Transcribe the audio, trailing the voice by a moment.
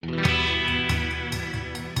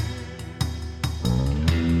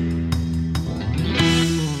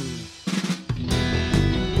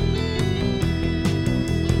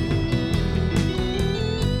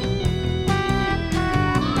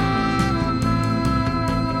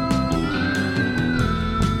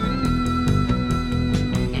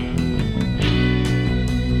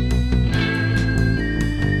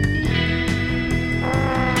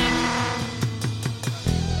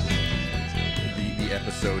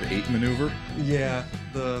episode 8 maneuver. Yeah,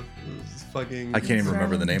 the fucking... I can't even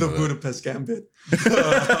remember the name the of Budapest Gambit.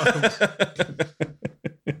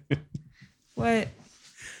 What?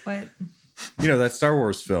 You know, that Star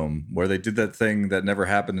Wars film where they did that thing that never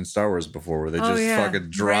happened in Star Wars before, where they just fucking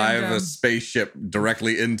drive a spaceship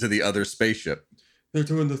directly into the other spaceship. They're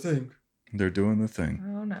doing the thing. They're doing the thing.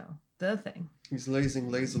 Oh no, the thing. He's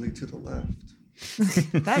lazily to the left.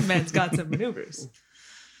 That man's got some maneuvers.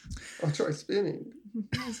 I'll try spinning.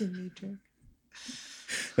 That's a new trick.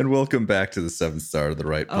 And welcome back to the 7th Star of the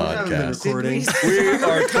Right podcast. Recording. We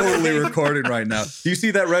are totally recording right now. Do you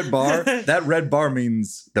see that red bar? That red bar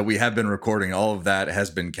means that we have been recording. All of that has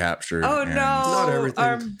been captured. Oh no! Not everything.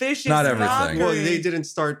 Our vicious Not everything. mockery. Well, they didn't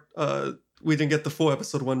start... we didn't get the full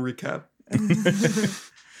episode 1 recap.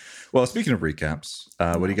 Well, speaking of recaps,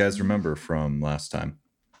 what do you guys remember from last time?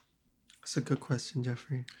 That's a good question,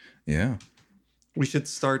 Jeffrey. Yeah. We should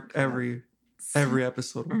start every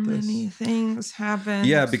episode with this. Many things happened.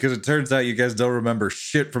 Yeah, because it turns out you guys don't remember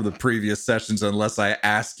shit from the previous sessions unless I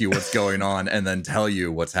ask you what's going on and then tell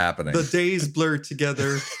you what's happening. The days blur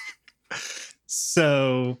together.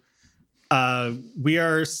 So we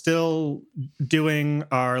are still doing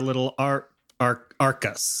our little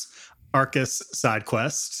Arcus side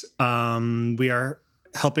quest. We are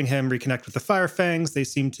helping him reconnect with the Firefangs. They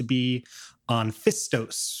seem to be on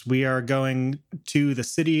Fistos. We are going to the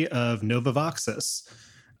city of Novavoxus,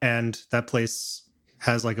 and that place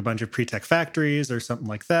has like a bunch of pre-tech factories or something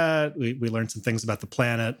like that. We learned some things about the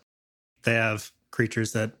planet. They have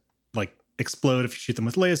creatures that like explode if you shoot them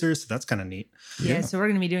with lasers, so that's kind of neat. Yeah, so we're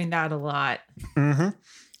going to be doing that a lot. Mm-hmm.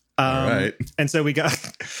 All right. And so we got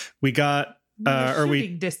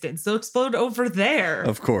shooting distance. They'll explode over there.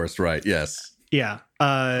 Of course, right. Yes. Yeah.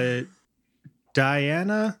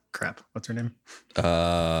 Diana. Crap. What's her name?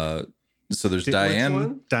 So there's Which Diane.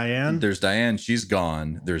 one? Diane. There's Diane. She's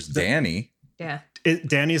gone. There's Danny, Yeah.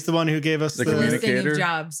 Danny's the one who gave us The the communicator? Listing of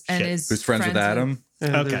jobs and Shit. is who's friends with Adam.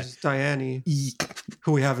 And Okay. there's Diane,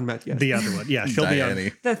 who we haven't met yet. the other one. Yeah, she'll be on.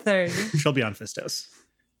 Diane. the third. She'll be on Fistos.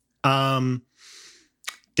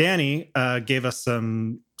 Danny gave us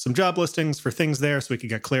some job listings for things there, so we could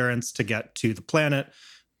get clearance to get to the planet.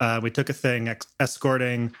 We took a thing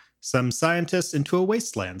escorting some scientists into a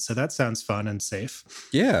wasteland, so that sounds fun and safe.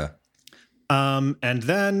 Yeah. And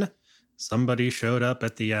then somebody showed up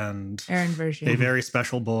at the end. Aaron version. A very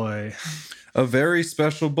special boy. A very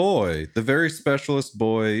special boy. The very specialist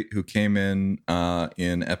boy who came in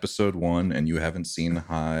episode 1 and you haven't seen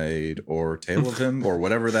hide or tail of him or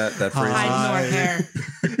whatever that phrase Hide is. nor hair.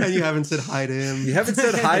 And you haven't said hi to him. You haven't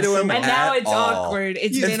said hi to him And now at it's all. awkward.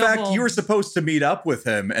 It's In been a fact, whole... you were supposed to meet up with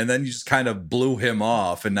him and then you just kind of blew him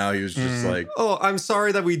off and now he was just like, Oh, I'm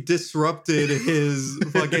sorry that we disrupted his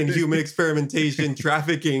fucking human experimentation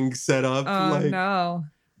trafficking setup. Oh, no.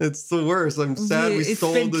 It's the worst. I'm sad we It's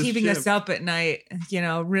stole been this keeping ship. us up at night,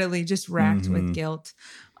 really just racked with guilt.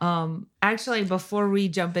 Actually, before we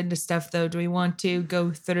jump into stuff, though, do we want to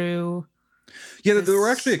go through... Yeah, there were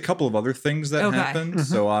actually a couple of other things that happened. Mm-hmm.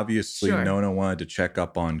 So obviously Sure. Nona wanted to check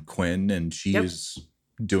up on Quinn and she is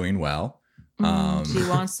doing well. She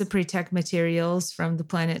wants the pre-tech materials from the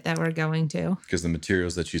planet that we're going to. Because the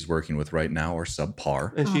materials that she's working with right now are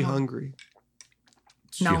subpar. And she hungry.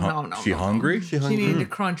 No. She hungry? She She hungry. needed to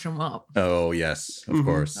crunch them up. Oh, yes, of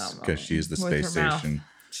course. No, no. Because she's the With space her mouth. station.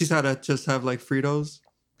 She's had to just have like Fritos.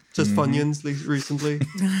 Just Funyuns recently.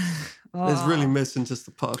 It's really missing just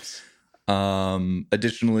the puffs.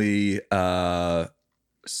 Additionally,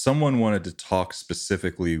 someone wanted to talk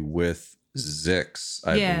specifically with Zix,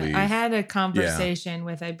 I believe. I had a conversation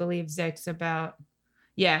with, I believe, Zix about...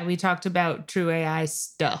 Yeah, we talked about True AI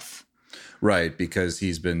stuff. Right, because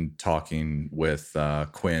he's been talking with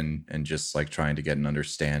Quinn and just like trying to get an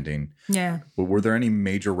understanding. Yeah. But were there any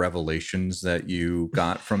major revelations that you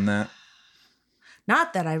got from that?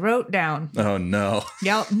 Not that I wrote down. Oh no.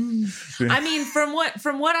 Yep. I mean, from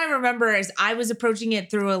what I remember is I was approaching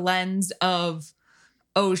it through a lens of,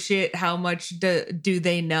 oh shit, how much do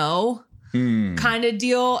they know? Kind of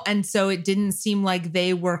deal. And so it didn't seem like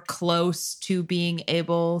they were close to being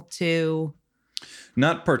able to...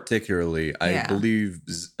 Not particularly. I Yeah. believe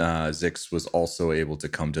Zix was also able to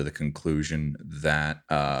come to the conclusion that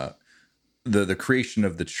the creation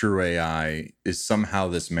of the true AI is somehow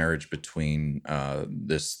this marriage between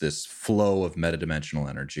this flow of metadimensional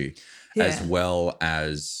energy, as well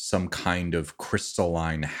as some kind of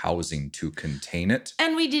crystalline housing to contain it.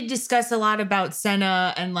 And we did discuss a lot about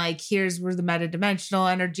Senna and like, here's where the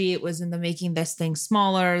metadimensional energy, it was in the making this thing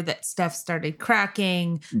smaller, that stuff started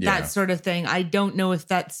cracking, that sort of thing. I don't know if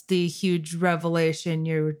that's the huge revelation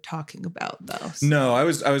you're talking about, though. So. No, I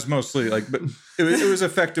was mostly like, but it was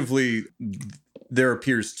effectively, there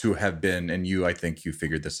appears to have been, and I think you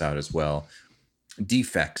figured this out as well,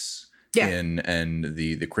 defects in and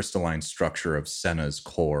the crystalline structure of Senna's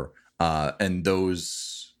core, and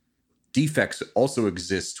those defects also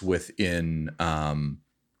exist within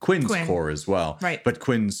Quinn's core as well. Right. But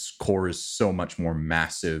Quinn's core is so much more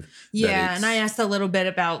massive. Yeah, and I asked a little bit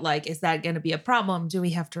about like, is that going to be a problem? Do we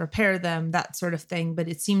have to repair them? That sort of thing. But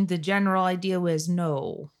it seemed the general idea was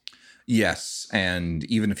no. Yes, and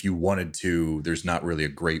even if you wanted to, there's not really a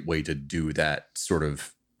great way to do that sort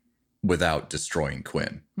of without destroying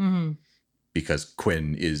Quinn. Mm-hmm. Because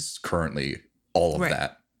Quinn is currently all of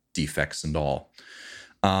that, defects and all.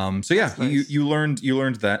 So yeah, nice. you learned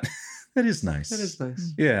that. That is nice. That is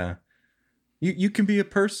nice. Yeah. You can be a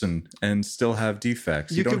person and still have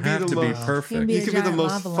defects. You don't have to be perfect. You can be the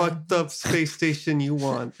most fucked up space station you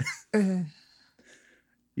want.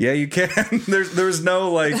 Yeah, you can. There's no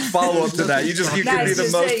like follow up to that. You can be the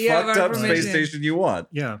most fucked up space station you want.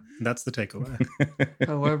 Yeah, that's the takeaway.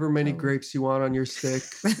 However many grapes you want on your stick,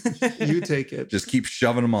 you take it. Just keep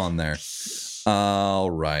shoving them on there. All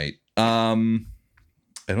right. I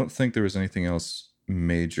don't think there was anything else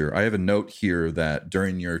major. I have a note here that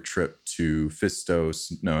during your trip to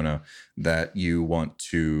Fistos, Nona, that you want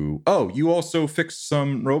to. Oh, you also fixed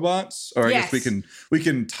some robots, or I guess we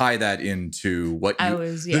can tie that into what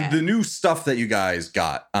the new stuff that you guys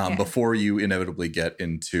got before you inevitably get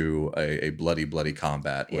into a bloody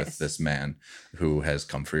combat with this man who has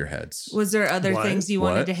come for your heads. Was there other things you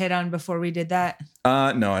wanted to hit on before we did that?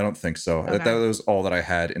 No, I don't think so. Okay. That was all that I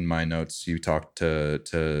had in my notes. You talked to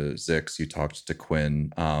Zix, you talked to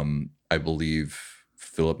Quinn. I believe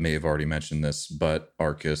Philip may have already mentioned this, but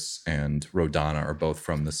Arcus and Rodana are both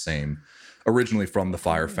originally from the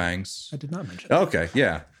Firefangs. I did not mention that. Okay,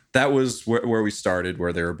 yeah. That was where we started,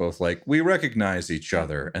 where they were both like, we recognize each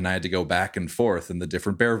other. And I had to go back and forth in the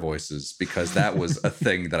different bear voices because that was a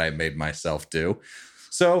thing that I made myself do.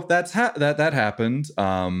 So that happened.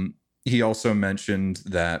 He also mentioned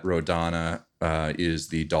that Rodana is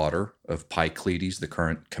the daughter of Pycleides, the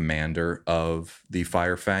current commander of the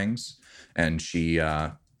Firefangs. And she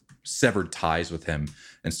severed ties with him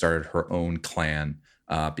and started her own clan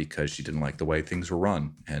because she didn't like the way things were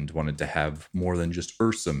run and wanted to have more than just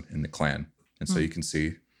Ursum in the clan. And so you can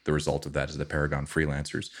see the result of that is the Paragon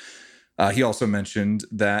Freelancers. He also mentioned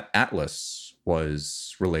that Atlas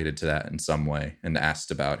was related to that in some way and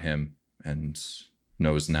asked about him and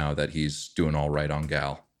knows now that he's doing all right on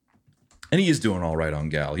Gal. And he is doing all right on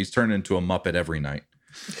Gal. He's turned into a Muppet every night.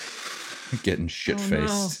 Getting shit-faced.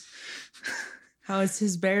 Oh, no. How is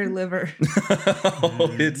his bear liver?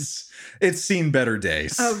 It's seen better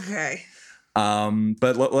days. Okay.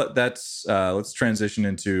 But let's transition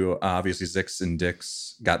into obviously Zix and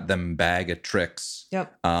Dix got them bag of tricks.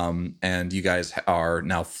 Yep. And you guys are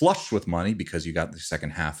now flush with money because you got the second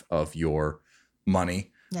half of your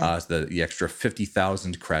money. The extra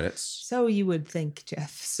 50,000 credits. So you would think,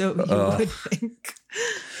 Jeff. So you would think.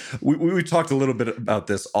 We talked a little bit about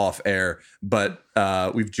this off air, but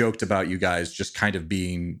we've joked about you guys just kind of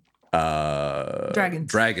being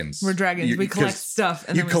dragons. We're dragons. We collect stuff.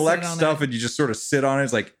 And you collect stuff and you just sort of sit on it.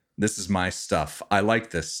 It's like, this is my stuff. I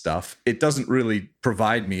like this stuff. It doesn't really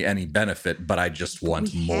provide me any benefit, but I just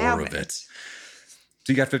want more of it.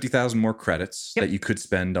 So you got 50,000 more credits that you could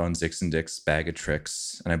spend on Zix and Dix bag of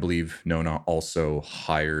tricks. And I believe Nona also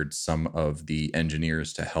hired some of the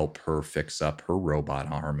engineers to help her fix up her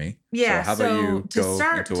robot army. Yeah. So how about you go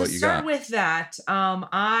into what you got? To start with that,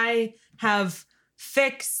 I have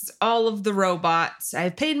fixed all of the robots.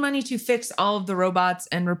 I've paid money to fix all of the robots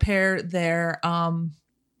and repair their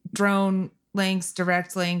drone links,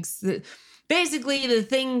 direct links. Basically, the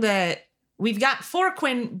thing that we've got four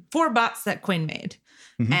bots that Quinn made.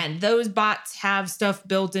 Mm-hmm. And those bots have stuff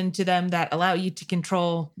built into them that allow you to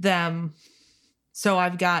control them. So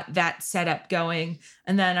I've got that setup going.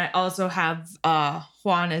 And then I also have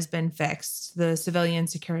Juan has been fixed, the civilian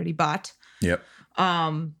security bot. Yep.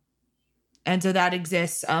 And so that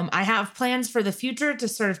exists. I have plans for the future to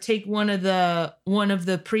sort of take one of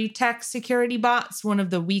the pre-tech security bots, one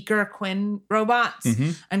of the weaker Quinn robots,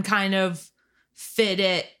 and kind of fit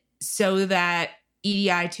it so that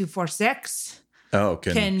EDI 246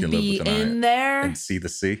 can live be with an eye in there and see the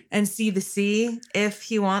sea. and see the sea if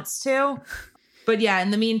he wants to. But yeah,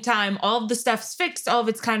 in the meantime, all of the stuff's fixed. All of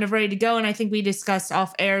it's kind of ready to go. And I think we discussed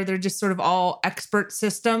off air, they're just sort of all expert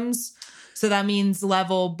systems. So that means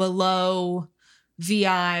level below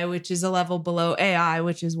VI, which is a level below AI,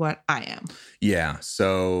 which is what I am. Yeah.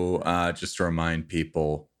 So just to remind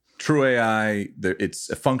people, true AI,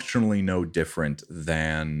 it's functionally no different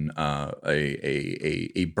than a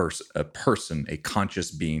person, a conscious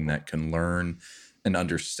being that can learn and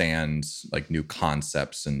understand like new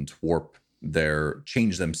concepts and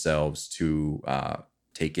change themselves to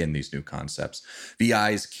take in these new concepts.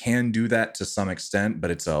 VIs can do that to some extent,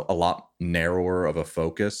 but it's a lot narrower of a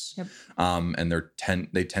focus. Yep. And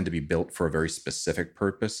they tend to be built for a very specific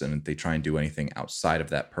purpose. And if they try and do anything outside of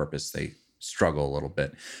that purpose, they struggle a little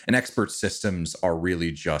bit. And expert systems are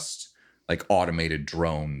really just like automated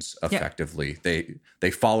drones effectively. Yep.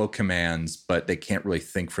 They follow commands, but they can't really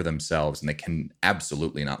think for themselves, and they can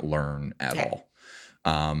absolutely not learn at all.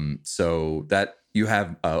 So that you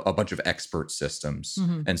have a bunch of expert systems.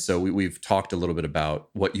 Mm-hmm. And so we've talked a little bit about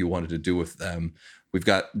what you wanted to do with them. We've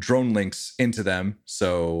got drone links into them.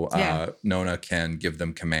 So Nona can give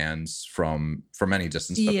them commands from any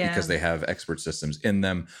distance, but because they have expert systems in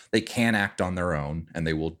them, they can act on their own, and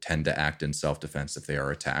they will tend to act in self-defense if they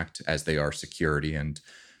are attacked, as they are security and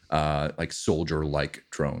like soldier-like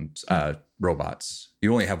drones, robots.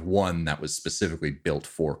 You only have one that was specifically built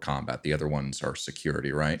for combat. The other ones are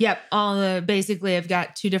security, right? Yep. Basically, I've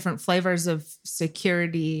got two different flavors of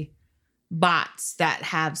security bots that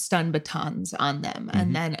have stun batons on them. Mm-hmm.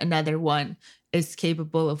 And then another one is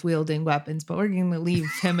capable of wielding weapons, but we're going to leave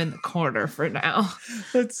him in the corner for now.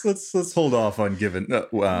 Let's hold off on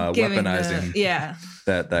weaponizing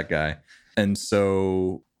that guy. And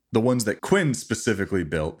so the ones that Quinn specifically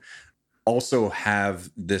built also have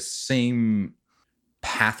this same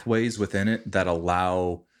pathways within it that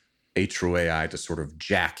allow a true AI to sort of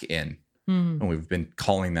jack in. Mm-hmm. And we've been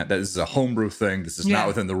calling that this is a homebrew thing. This is not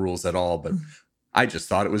within the rules at all, but I just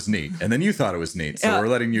thought it was neat. And then you thought it was neat. So we're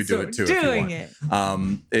letting you do it too. Doing if you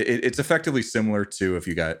want. It's effectively similar to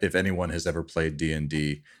if anyone has ever played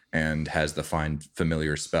D&D and has the Find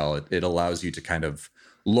Familiar spell, it allows you to kind of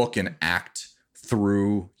look and act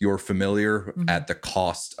through your familiar at the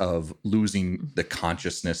cost of losing the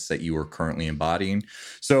consciousness that you are currently embodying.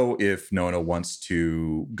 So if Nona wants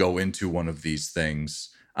to go into one of these things,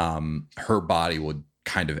 her body would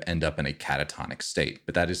kind of end up in a catatonic state.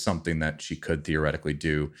 But that is something that she could theoretically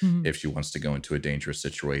do if she wants to go into a dangerous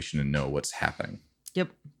situation and know what's happening. Yep.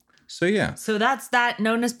 So yeah. So that's that.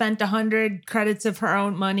 Nona spent 100 credits of her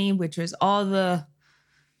own money, which was all the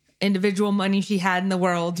individual money she had in the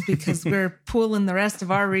world, because we're pooling the rest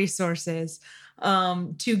of our resources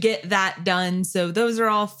to get that done. So those are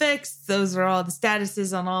all fixed. Those are all the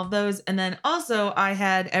statuses on all of those. And then also I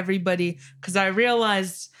had everybody, because I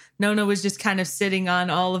realized Nona was just kind of sitting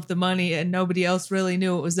on all of the money and nobody else really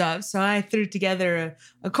knew what was up. So I threw together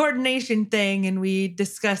a coordination thing, and we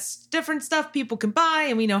discussed different stuff people can buy,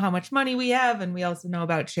 and we know how much money we have. And we also know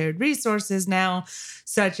about shared resources now,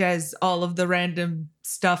 such as all of the random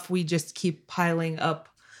stuff we just keep piling up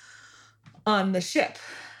on the ship.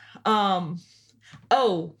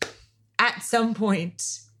 At some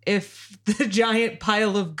point, if the giant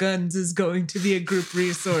pile of guns is going to be a group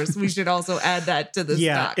resource, we should also add that to the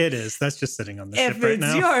stock. Yeah, it is. That's just sitting on the ship right now.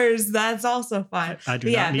 If it's yours, that's also fine. I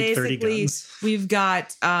do not need 30 guns. We've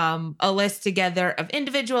got a list together of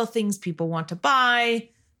individual things people want to buy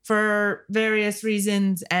for various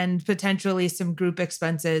reasons, and potentially some group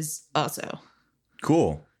expenses also.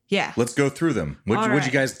 Cool. Yeah. Let's go through them. What'd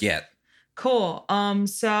you guys get? Cool.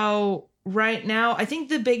 So right now, I think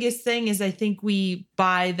the biggest thing is I think we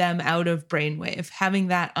buy them out of Brainwave. Having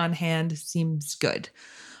that on hand seems good.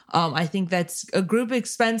 I think that's a group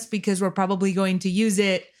expense because we're probably going to use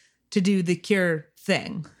it to do the cure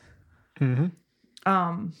thing.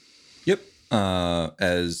 Mm-hmm. Yep.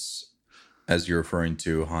 As you're referring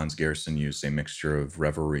to, Hans Garrison used a mixture of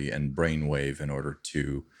Reverie and Brainwave in order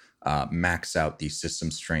to max out the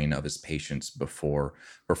system strain of his patients before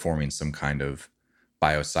performing some kind of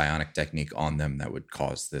biopsionic technique on them that would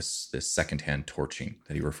cause this secondhand torching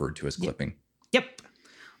that he referred to as clipping. Yep.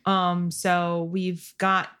 So we've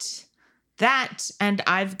got that, and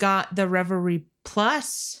I've got the Reverie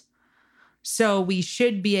Plus. So we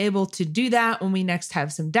should be able to do that when we next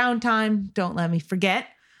have some downtime. Don't let me forget.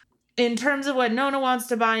 In terms of what Nona wants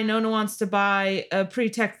to buy a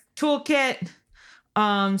pre-tech toolkit,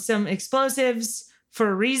 some explosives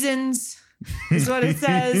for reasons is what it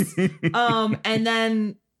says. And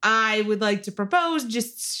then I would like to propose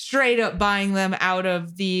just straight up buying them out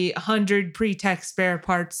of the 100 pre-tech spare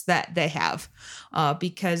parts that they have,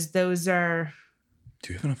 because those are.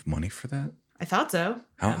 Do you have enough money for that? I thought so.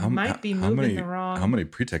 How moving the wrong. How many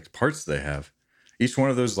pre-tech parts do they have? Each one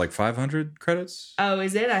of those is like 500 credits? Oh,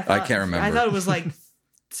 is it? I can't remember. I thought it was like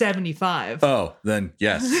 75. Oh, then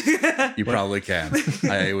yes, you probably can.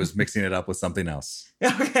 I was mixing it up with something else.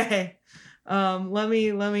 Okay. Let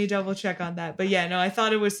me double check on that. But yeah, no, I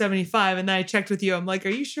thought it was 75, and then I checked with you. I'm like, are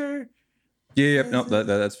you sure? Yeah, no,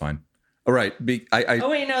 that's fine. All right. Oh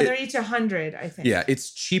wait, no, they're each 100, I think. Yeah,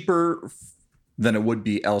 it's cheaper than it would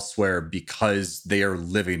be elsewhere because they are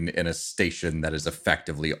living in a station that is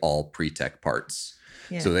effectively all pre-tech parts.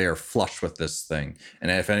 Yeah. So they are flush with this thing. And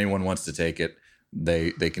if anyone wants to take it,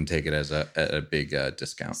 they can take it as a big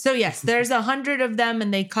discount. So yes, there's 100 of them,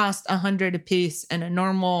 and they cost 100 a piece, and a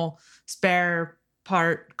normal spare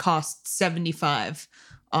part costs 75.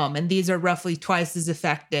 And these are roughly twice as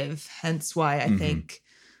effective. Hence why I think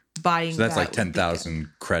buying. So that's like 10,000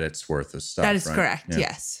 credits worth of stuff. That is right? correct. Yeah.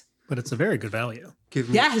 Yes. But it's a very good value.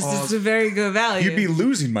 Yes, it's a very good value. You'd be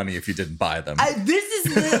losing money if you didn't buy them. This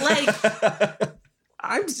is like.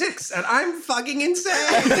 I'm 6 and I'm fucking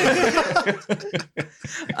insane.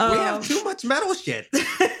 We have too much metal shit.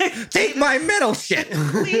 Take my metal shit,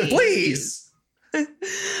 please.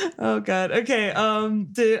 Oh God. Okay.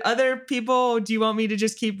 Do you want me to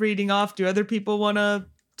just keep reading off? Do other people want to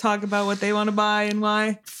talk about what they want to buy and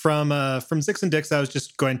why? From Zix and Dix, I was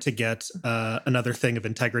just going to get another thing of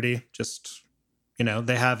integrity. Just,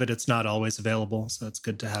 they have it. It's not always available, so it's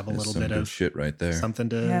good to have a little bit of shit right there. Something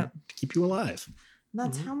to keep you alive.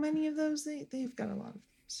 That's how many of those they've got a lot of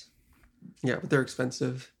those. Yeah, but they're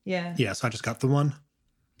expensive. Yeah. Yeah, so I just got the one.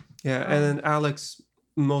 Yeah, and then Alex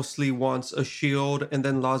mostly wants a shield and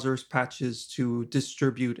then Lazarus patches to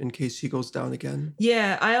distribute in case he goes down again.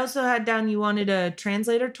 Yeah, I also had down you wanted a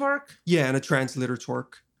translator torque. Yeah, and a translator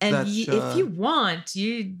torque. And if you want,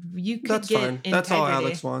 you could that's get fine. integrity. That's all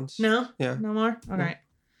Alex wants. No? Yeah. No more? All right.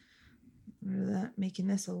 Making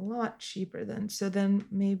this a lot cheaper then. So then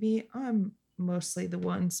maybe I'm mostly the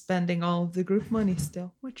one spending all of the group money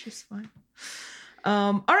still, which is fine.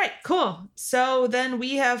 All right, cool. So then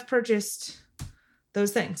we have purchased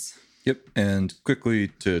those things. Yep. And quickly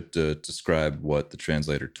to describe what the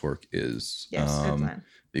translator torque is. Yes, good plan.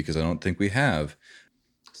 Because I don't think we have.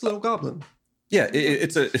 It's a little goblin. Yeah,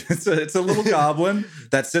 it's a little goblin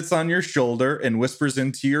that sits on your shoulder and whispers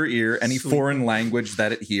into your ear any foreign language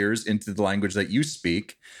that it hears into the language that you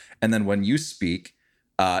speak. And then when you speak,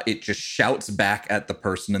 it just shouts back at the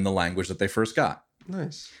person in the language that they first got.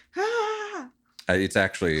 Nice. It's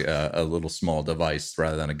actually a little small device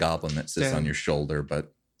rather than a goblin that sits on your shoulder,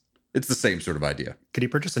 but it's the same sort of idea. Could you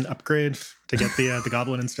purchase an upgrade to get the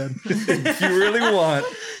goblin instead? If you really want.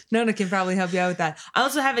 Nona can probably help you out with that. I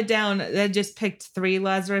also have it down. I just picked 3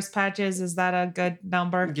 Lazarus patches. Is that a good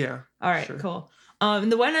number? Yeah. All right, sure. Cool.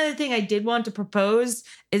 And the one other thing I did want to propose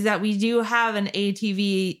is that we do have an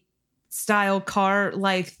ATV style car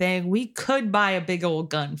like thing. We could buy a big old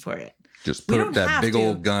gun for it. Just put that big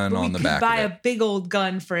old gun on the back of it. We could buy a big old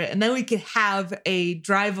gun for it, and then we could have a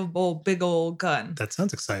drivable big old gun. That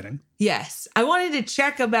sounds exciting. Yes. I wanted to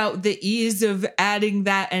check about the ease of adding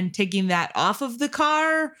that and taking that off of the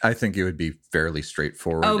car. I think it would be fairly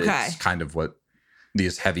straightforward. Okay. It's kind of what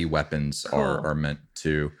these heavy weapons are meant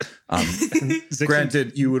to.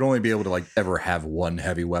 Granted, you would only be able to ever have one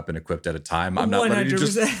heavy weapon equipped at a time. I'm not letting you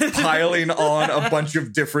just piling on a bunch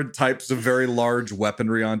of different types of very large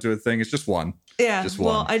weaponry onto a thing. It's just one. Yeah. Just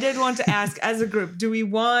one. Well, I did want to ask as a group, do we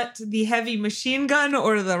want the heavy machine gun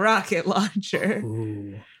or the rocket launcher?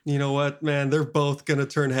 Ooh. You know what, man? They're both going to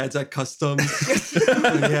turn heads at customs.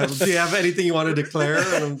 Do you have anything you want to declare?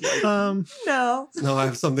 And I'm like, no. No, I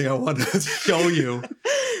have something I want to show you.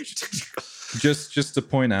 Just to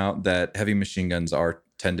point out that heavy machine guns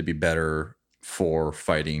tend to be better for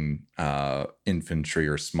fighting infantry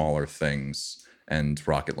or smaller things, and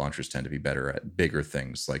rocket launchers tend to be better at bigger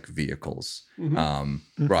things like vehicles.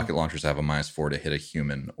 Rocket launchers have a -4 to hit a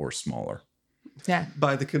human or smaller. Yeah.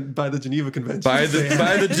 By the Geneva Convention. By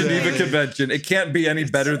the Geneva Convention. It can't be any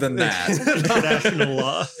better than that. International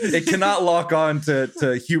law. It cannot lock on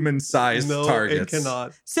to human-sized targets. It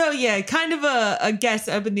cannot. So yeah, kind of a guess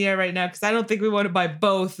up in the air right now, because I don't think we want to buy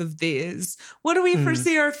both of these. What do we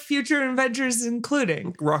foresee our future adventures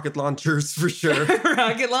including? Rocket launchers for sure.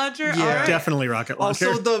 Rocket launcher? Yeah. All right. Definitely rocket launcher.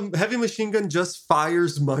 Also, the heavy machine gun just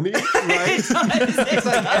fires money, right? It does. It's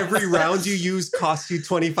like every round you use costs you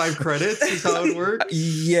 25 credits. Is how how it works?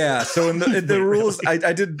 Yeah. So in the rules,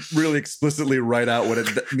 I did really explicitly write out what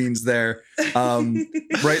it means there.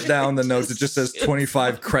 Right down the notes, it just says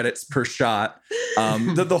 25 credits per shot.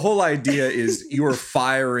 The whole idea is you are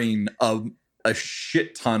firing a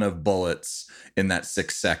shit ton of bullets in that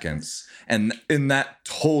 6 seconds. And in that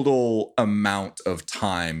total amount of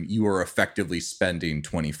time, you are effectively spending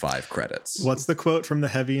 25 credits. What's the quote from the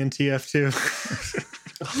Heavy in TF2?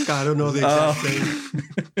 Oh, God, I don't know the exact thing.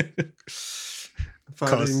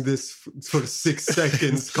 Fighting this for 6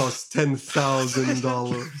 seconds costs $10,000.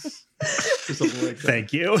 Or something like that.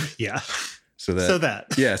 Thank you. Yeah. So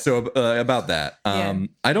about that. I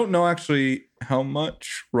don't know actually how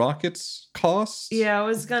much rockets cost. Yeah, I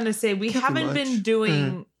was gonna say we haven't been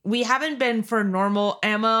for normal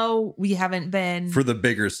ammo. We haven't been For the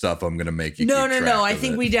bigger stuff, I'm gonna make you. No. keep track I of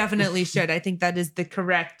think it. we definitely should. I think that is the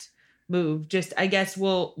correct move. Just I guess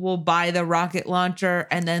we'll buy the rocket launcher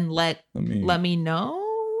and then let me know.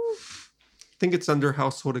 I think it's under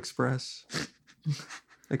Household Express.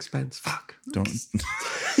 Expense. Fuck. Don't.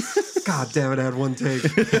 God damn it, I had one take.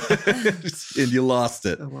 And you lost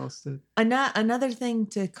it. I lost it. Another thing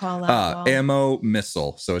to call out. Ammo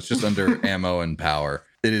missile. So it's just under ammo and power.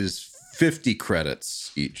 It is 50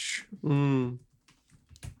 credits each. 50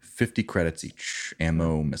 credits each.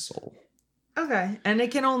 Ammo missile. Okay. And it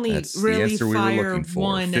can only That's the really answer we were fire looking for,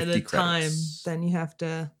 one at 50 a time. credits. Then you have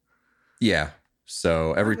to. Yeah.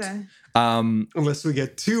 So every Okay. Unless we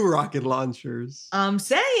get 2 rocket launchers. I'm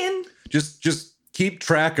saying. just keep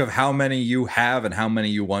track of how many you have and how many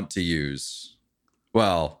you want to use.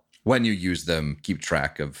 Well, when you use them, keep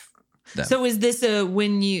track of them. So is this do we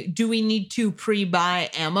need to pre-buy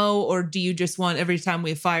ammo, or do you just want every time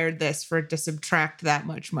we fired this for it to subtract that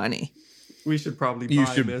much money? We should probably buy you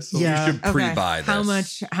should missiles. you should pre-buy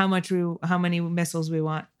this. How many missiles we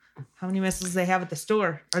want? How many missiles they have at the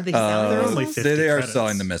store? Are they selling They're missiles? only 50 they are credits.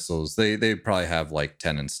 selling the missiles. They probably have like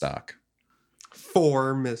 10 in stock.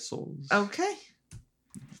 4 missiles. Okay.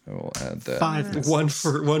 I will add that. 5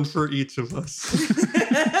 missiles. One for each of us.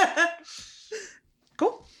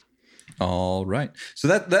 Cool. All right. So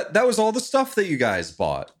that was all the stuff that you guys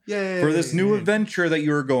bought Yay. for this new adventure that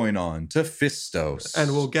you were going on to Fistos.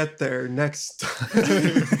 And we'll get there next time.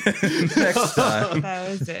 next time. That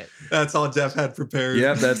was it. That's all Jeff had prepared.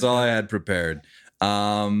 Yep, that's all I had prepared.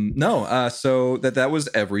 So that was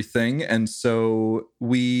everything. And so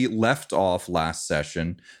we left off last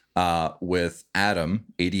session with Adam,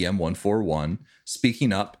 ADM 141,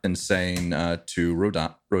 speaking up and saying to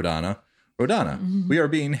Rodana, we are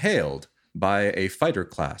being hailed by a fighter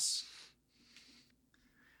class.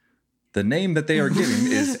 The name that they are giving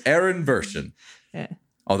is Aaron Version. Yeah.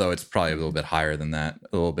 Although it's probably a little bit higher than that,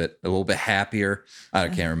 a little bit happier. I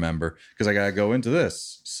can't remember because I gotta go into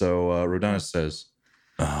this. So Rodana says,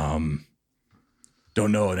 don't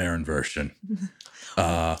know an Aaron Version.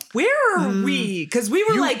 Where are we? Because we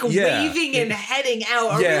were waving and heading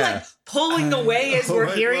out. Are we like pulling away as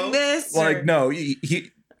we're hearing this? Like, or? no,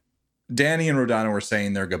 Danny and Rodana were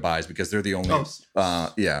saying their goodbyes because they're the only.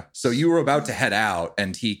 So you were about to head out,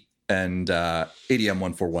 and ADM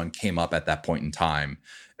 141 came up at that point in time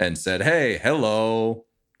and said, "Hey, hello,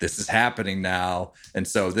 this is happening now." And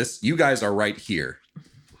so you guys are right here,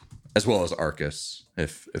 as well as Arcus,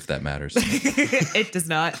 if that matters. It does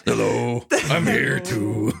not. Hello, I'm here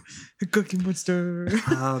too. Cookie Monster.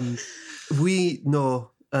 We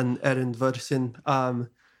know an Aaron Version.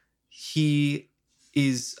 He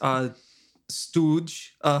is a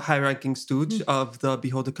stooge, a high-ranking stooge of the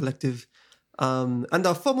Beholder Collective, and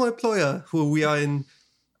a former employer who we are in,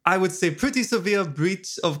 I would say, pretty severe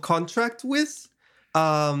breach of contract with.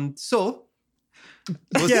 We'll be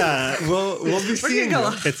seeing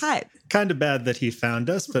him. It's kind of bad that he found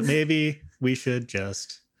us, but maybe we should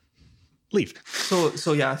just leave.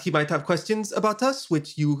 So yeah, he might have questions about us,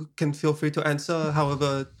 which you can feel free to answer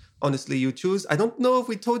however honestly you choose. I don't know if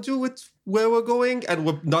we told you where we're going, and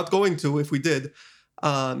we're not going to if we did.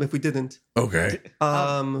 If we didn't. Okay.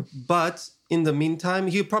 But in the meantime,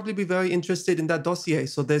 he'll probably be very interested in that dossier.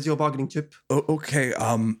 So there's your bargaining chip. Okay.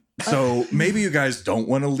 So maybe you guys don't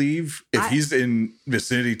want to leave. If he's in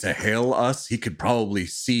vicinity to hail us, he could probably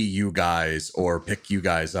see you guys or pick you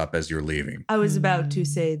guys up as you're leaving. I was about to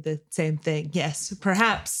say the same thing. Yes,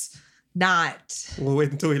 perhaps not. We'll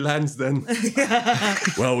wait until he lands then.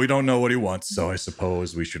 Well, we don't know what he wants, so I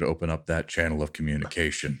suppose we should open up that channel of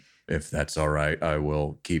communication. If that's all right, I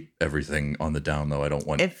will keep everything on the down low. I don't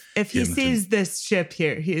want if he sees this ship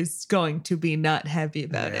here, he's going to be not happy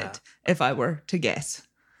about it, if I were to guess.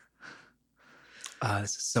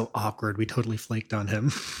 This is so awkward. We totally flaked on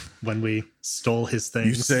him when we stole his things.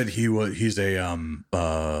 You said he's a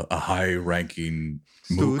high-ranking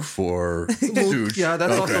mook Stooge. for Mook, Stooge. yeah,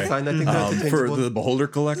 that's also fine. I think that's for interchangeable. the Beholder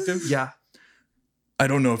Collective. Yeah. I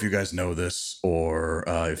don't know if you guys know this or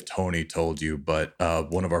if Tony told you, but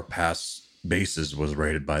one of our past bases was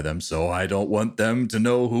raided by them, so I don't want them to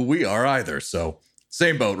know who we are either. So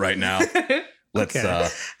same boat right now. Let's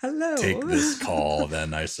Hello. take this call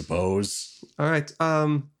then, I suppose. All right.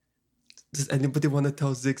 Does anybody want to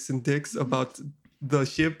tell Zix and Dix about the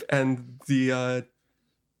ship and the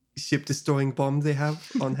ship destroying bomb they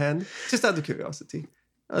have on hand? Just out of curiosity.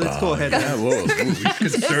 Let's go ahead. Yeah, well, we could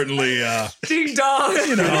certainly. Ding dong.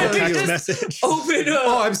 Text message. Open up.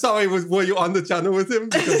 Oh, I'm sorry. Were you on the channel with him?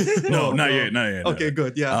 Because, No, not yet. No. Okay,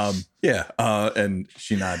 good. Yeah. And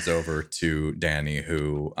she nods over to Danny,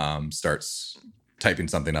 who starts typing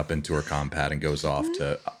something up into her compad and goes off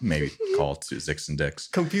to maybe call to Zix and Dix.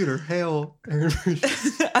 Computer, hail.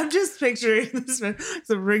 I'm just picturing this man.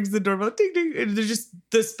 So rings the doorbell, ding ding, and there's just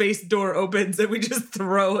the space door opens, and we just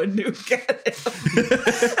throw a nuke at him.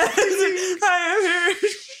 Hi, I'm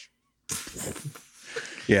here.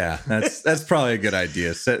 Yeah, that's probably a good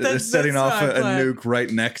idea. That's Setting off my a plan. nuke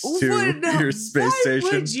right next to your space why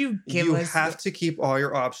station. Would you give You us have to keep all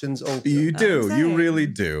your options open. You do. I'm You saying. really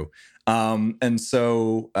do. And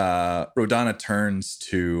so Rodana turns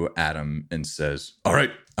to Adam and says, "All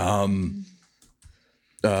right, open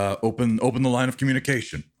the line of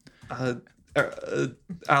communication."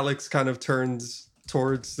 Alex kind of turns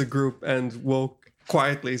towards the group and will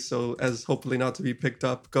quietly, so as hopefully not to be picked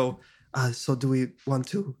up, go, so do we want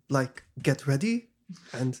to, get ready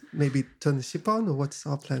and maybe turn the ship on, or what's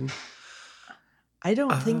our plan? I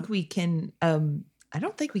don't think we can. I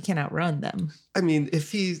don't think we can outrun them. I mean,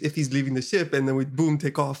 if he's leaving the ship and then we boom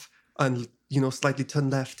take off and slightly turn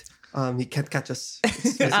left, he can't catch us.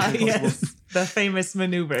 It's physically impossible. Yes, the famous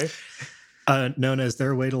maneuver. Nona, is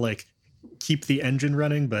there a way to keep the engine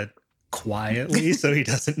running but quietly so he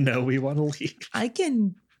doesn't know we want to leave? I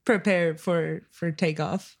can prepare for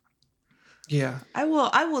takeoff. Yeah. I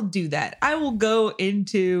will do that. I will go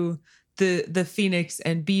into the Phoenix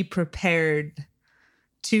and be prepared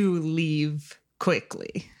to leave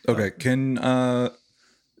quickly. Okay,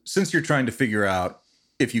 since you're trying to figure out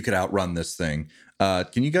if you could outrun this thing,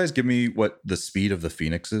 can you guys give me what the speed of the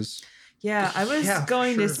Phoenix is? Yeah, I was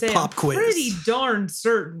going to say Pop I'm quiz. pretty darn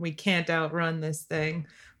certain we can't outrun this thing.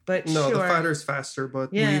 But No, sure. the fighter's faster,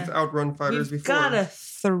 but Yeah. we've outrun fighters We've before. got a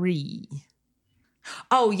 3.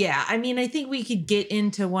 Oh, yeah. I mean, I think we could get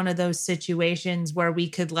into one of those situations where we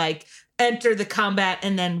could enter the combat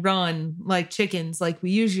and then run like chickens like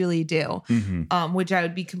we usually do, which I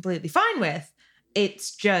would be completely fine with.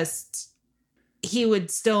 It's just he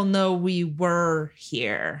would still know we were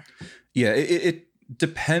here. Yeah, it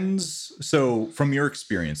depends. So, from your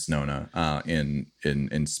experience, Nona,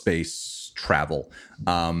 in space travel,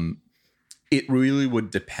 it really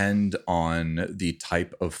would depend on the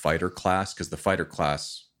type of fighter class, because the fighter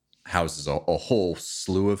class houses a whole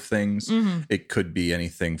slew of things. It could be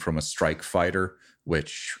anything from a strike fighter,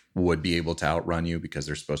 which would be able to outrun you because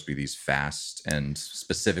they're supposed to be these fast and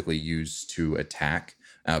specifically used to attack,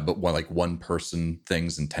 but one person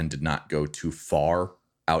things and tend to not go too far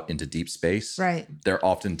out into deep space. Right. They're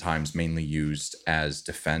oftentimes mainly used as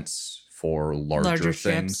defense for larger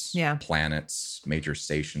things, ships, yeah. planets, major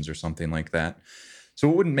stations, or something like that. So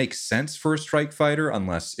it wouldn't make sense for a strike fighter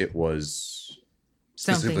unless it was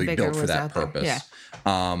specifically bigger built for was that out there, purpose. yeah.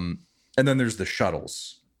 And then there's the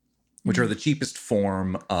shuttles, which are the cheapest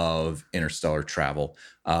form of interstellar travel,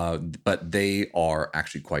 but they are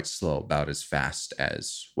actually quite slow, about as fast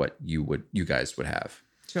as what you guys would have.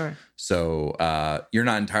 Sure. So you're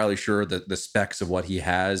not entirely sure the specs of what he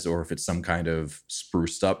has, or if it's some kind of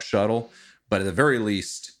spruced up shuttle. But at the very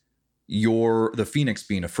least, the Phoenix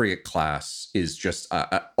being a frigate class is just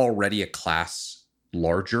already a class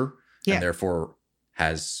larger, and therefore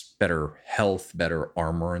has better health, better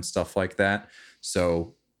armor, and stuff like that.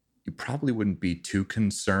 So you probably wouldn't be too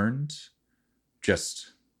concerned.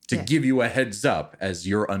 Just to give you a heads up as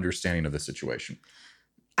your understanding of the situation.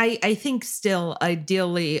 I think still,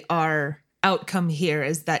 ideally, our outcome here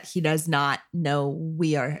is that he does not know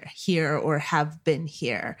we are here or have been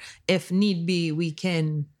here. If need be, we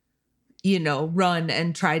can, run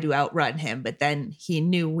and try to outrun him, but then he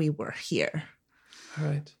knew we were here. All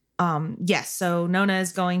right. Yes, so Nona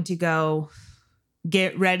is going to go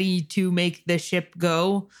get ready to make the ship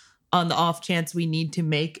go on the off chance we need to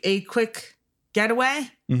make a quick getaway.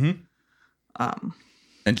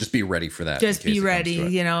 And just be ready for that. Just be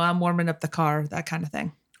ready. I'm warming up the car, that kind of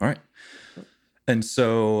thing. All right. And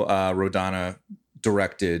so Rodana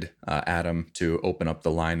directed Adam to open up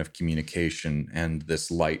the line of communication, and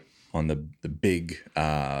this light on the big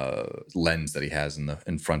lens that he has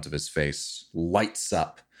in front of his face lights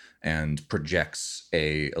up and projects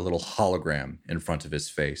a little hologram in front of his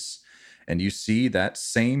face. And you see that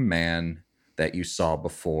same man that you saw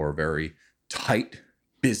before, very tight,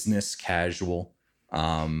 business casual.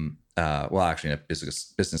 Well, actually, not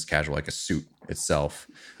business casual, like a suit itself.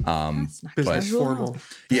 Business formal.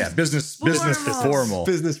 Yeah, business formal.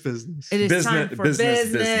 Business. It is time for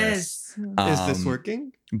business. Is this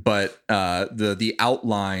working? But the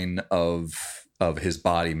outline of his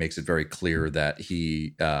body makes it very clear that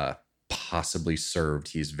he possibly served.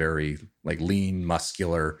 He's very like lean,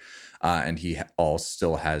 muscular, and he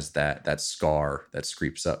still has that scar that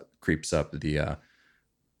creeps up the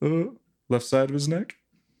left side of his neck.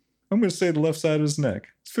 I'm going to say the left side of his neck.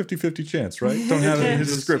 It's 50-50 chance, right? Don't have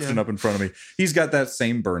his description up in front of me. He's got that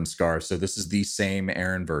same burn scar. So this is the same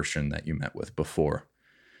Aaron version that you met with before.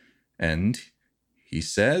 And he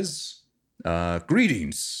says,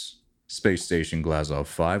 greetings, Space Station Glazov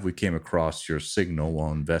 5. We came across your signal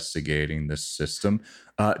while investigating this system.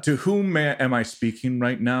 To whom am I speaking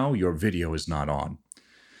right now? Your video is not on.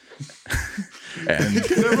 And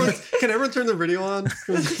can everyone turn the video on?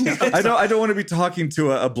 I don't want to be talking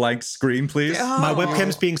to a blank screen, please. Oh. My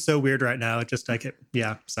webcam's being so weird right now.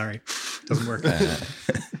 Sorry. Doesn't work.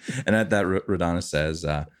 And at that, Rodana says,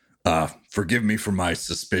 forgive me for my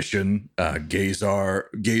suspicion,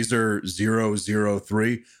 Gazer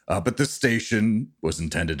 003, but this station was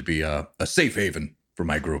intended to be a safe haven for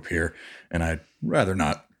my group here, and I'd rather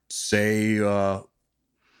not say or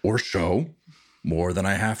show more than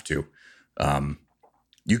I have to.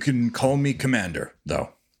 You can call me Commander,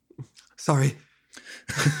 though. Sorry.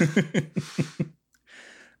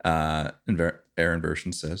 Aaron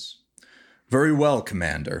Version says, very well,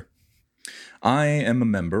 Commander. I am a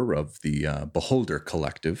member of the Beholder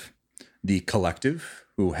Collective, the collective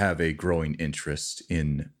who have a growing interest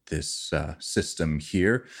in this system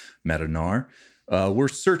here, Metanar. We're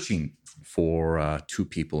searching for two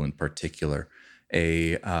people in particular,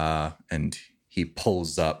 and he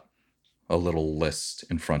pulls up a little list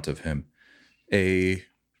in front of him. A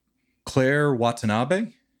Claire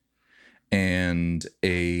Watanabe and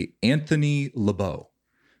a Anthony LeBeau.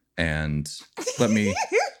 And let me...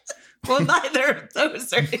 Well, neither of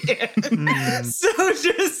those are here. So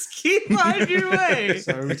just keep on your way.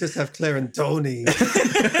 Sorry, we just have Claire and Tony.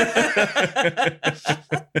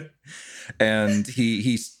 And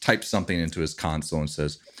he types something into his console and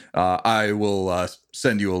says, I will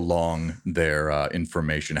send you along their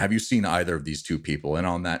information. Have you seen either of these two people? And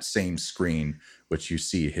on that same screen, which you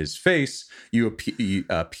see his face,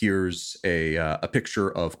 appears a picture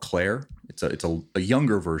of Claire. It's a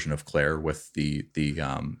younger version of Claire with the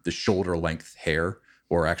shoulder length hair,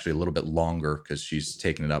 or actually a little bit longer because she's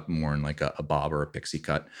taken it up more in like a bob or a pixie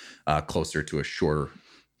cut, closer to a shorter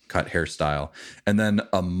cut hairstyle. And then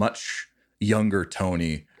a much younger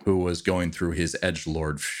Tony, who was going through his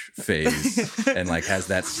edgelord phase and like has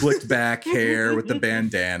that slicked back hair with the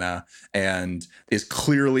bandana and is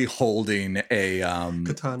clearly holding a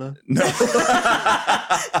katana. No,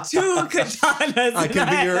 Two katanas. I can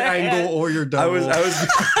be your angle or your double.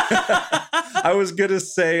 I was gonna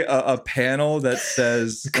say a panel that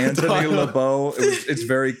says Anthony LeBeau. It's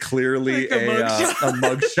very clearly Like a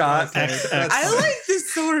mugshot. Okay. I like the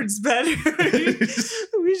swords better.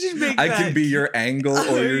 We should make I that. can be your angle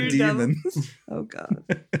or your demon. Oh God.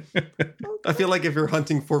 I feel like if you're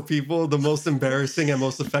hunting for people, the most embarrassing and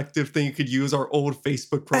most effective thing you could use are old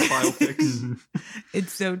Facebook profile pics.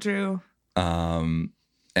 It's so true. And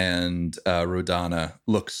Rodana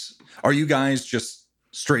looks. Are you guys just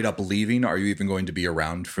straight up leaving? Are you even going to be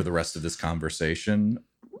around for the rest of this conversation?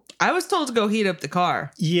 I was told to go heat up the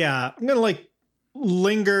car. Yeah, I'm gonna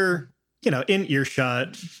linger, in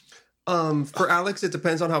earshot. For Alex, it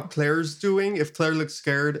depends on how Claire's doing. If Claire looks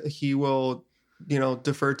scared, he will,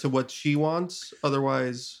 defer to what she wants.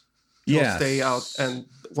 Otherwise, he'll stay out and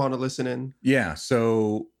want to listen in. Yeah.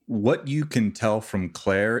 So what you can tell from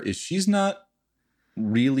Claire is she's not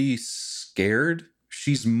really scared.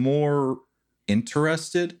 She's more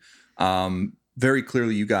interested. Very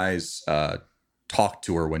clearly, you guys talked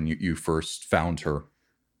to her when you first found her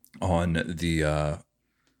on the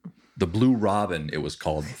Blue Robin, it was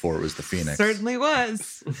called before it was the Phoenix. Certainly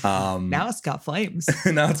was. Now it's got flames.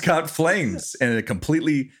 Now it's got flames and a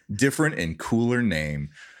completely different and cooler name.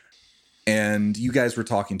 And you guys were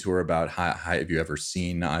talking to her about how have you ever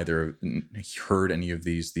seen heard any of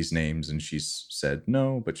these names? And she's said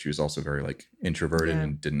no, but she was also very introverted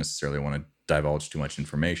and didn't necessarily want to divulge too much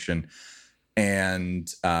information.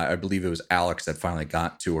 And I believe it was Alex that finally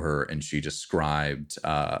got to her, and she described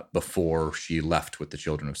before she left with the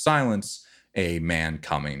Children of Silence, a man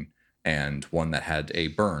coming, and one that had a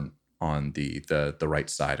burn on the right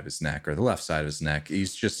side of his neck or the left side of his neck.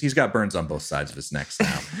 He's got burns on both sides of his neck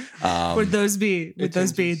now. Would those be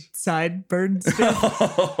side burns?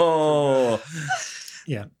 Oh.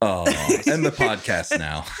 Yeah. Oh, end the podcast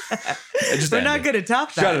now. We're not going to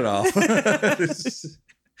top that. Shut it off.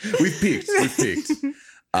 We've peaked.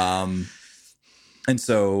 And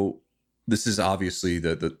so this is obviously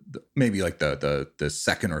the maybe like the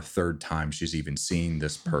second or third time she's even seen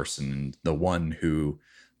this person, and the one who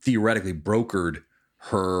theoretically brokered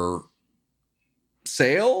her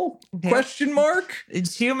sale? Yeah. Question mark.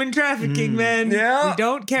 It's human trafficking, man. Yeah. We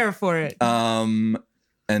don't care for it. And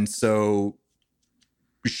so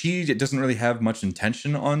she doesn't really have much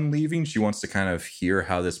intention on leaving. She wants to kind of hear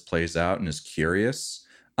how this plays out and is curious.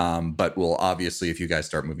 But will obviously, if you guys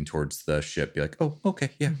start moving towards the ship, be like, oh, okay,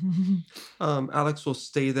 yeah. Alex will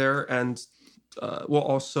stay there and will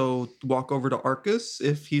also walk over to Arcus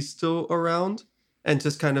if he's still around and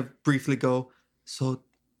just kind of briefly go, so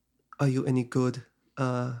are you any good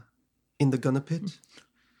in the Gunner Pit?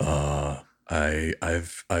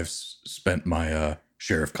 I've spent my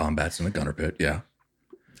share of combats in the Gunner Pit, yeah.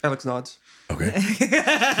 Alex nods. Okay.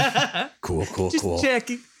 Cool. Just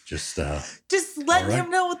checking. Just let him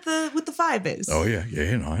know what the vibe is. Oh yeah,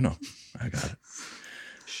 I know. I got it.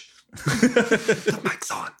 The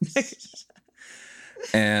mic's on.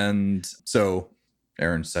 And so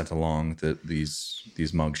Aaron sent along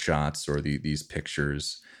these mug shots or these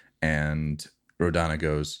pictures, and Rodana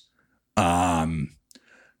goes,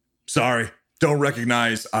 sorry, don't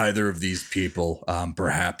recognize either of these people.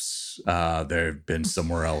 Perhaps they've been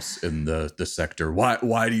somewhere else in the sector.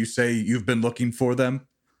 Why do you say you've been looking for them?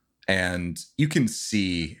 And you can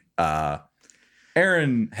see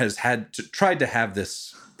Aaron has tried to have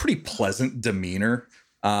this pretty pleasant demeanor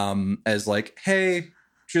as like, hey,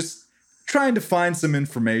 just trying to find some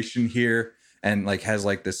information here, and like has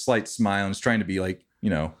like this slight smile and is trying to be like,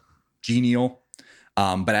 genial.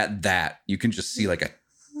 But at that, you can just see like a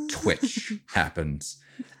twitch happens.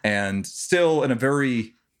 And still in a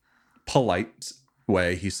very polite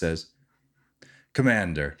way, he says,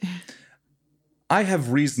 Commander, I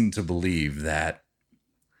have reason to believe that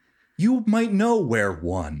you might know where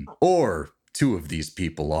one or two of these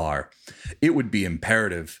people are. It would be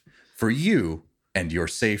imperative for you and your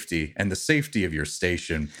safety and the safety of your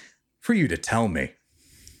station for you to tell me.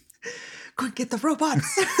 Go and get the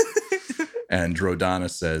robots. And Rodana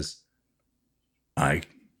says, I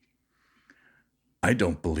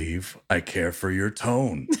don't believe I care for your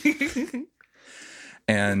tone.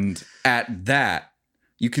 And at that,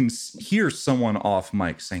 you can hear someone off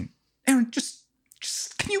mic saying, Aaron, just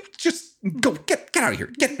can you just go get out of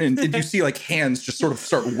here? And you see like hands just sort of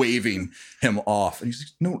start waving him off. And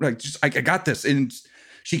he's like, no, I got this. And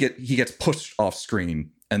he gets pushed off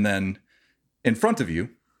screen. And then in front of you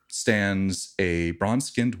stands a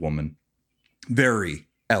bronze-skinned woman, very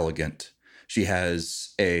elegant. She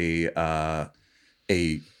has a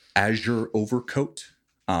azure overcoat,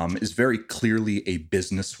 is very clearly a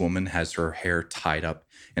businesswoman, has her hair tied up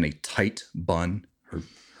in a tight bun,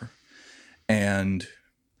 and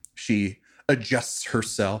she adjusts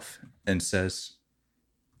herself and says,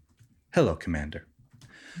 hello, Commander.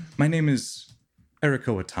 My name is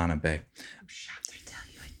Eriko Watanabe. I'm shocked I tell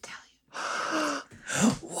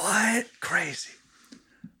you. What? Crazy.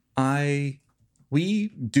 We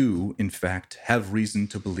do, in fact, have reason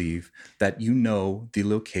to believe that you know the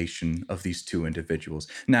location of these two individuals.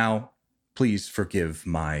 Now, please forgive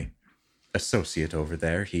my associate over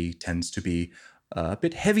there. He tends to be a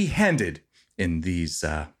bit heavy-handed in these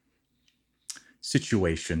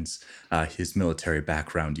situations. His military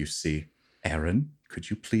background, you see. Aaron, could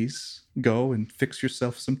you please go and fix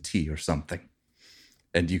yourself some tea or something?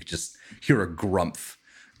 And you just hear a grumph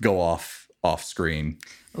go off screen.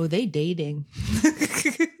 Oh, they dating.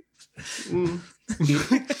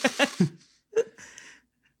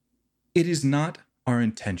 It is not our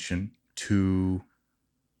intention to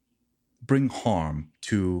bring harm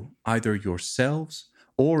to either yourselves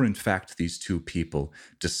or, in fact, these two people,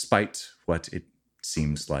 despite what it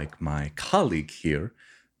seems like my colleague here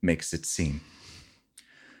makes it seem.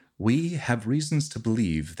 We have reasons to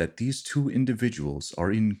believe that these two individuals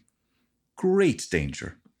are in great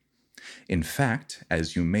danger. In fact,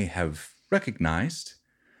 as you may have recognized,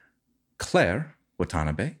 Claire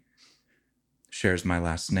Watanabe shares my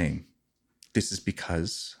last name. This is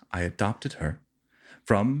because I adopted her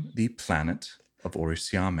from the planet of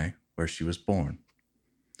Orisiame, where she was born.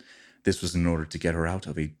 This was in order to get her out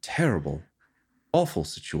of a terrible, awful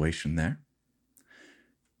situation there.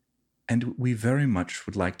 And we very much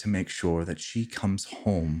would like to make sure that she comes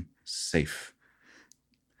home safe.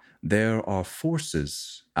 There are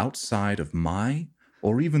forces outside of my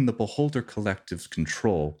or even the Beholder Collective's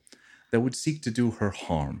control that would seek to do her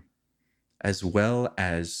harm, as well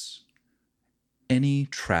as any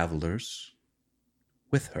travelers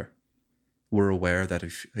with her. We're aware that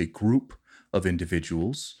a group of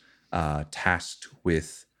individuals tasked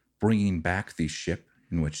with bringing back the ship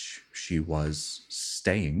in which she was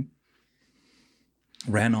staying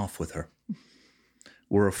ran off with her.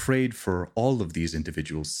 We're afraid for all of these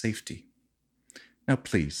individuals' safety. Now,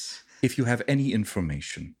 please, if you have any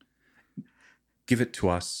information, give it to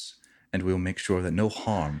us, and we'll make sure that no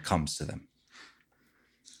harm comes to them.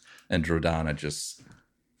 And Rodana just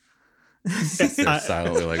sits there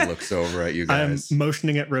silently, like, looks over at you guys. I'm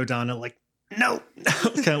motioning at Rodana, like, no.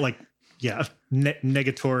 Kind of like, yeah,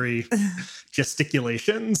 negatory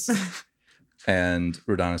gesticulations. And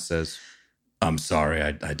Rodana says, I'm sorry,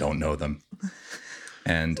 I don't know them.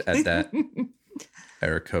 And at that,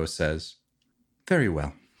 Eriko says, very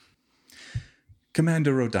well.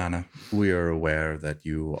 Commander Rodana, we are aware that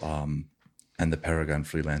you and the Paragon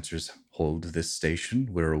Freelancers hold this station.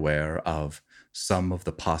 We're aware of some of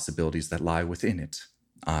the possibilities that lie within it.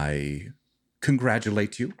 I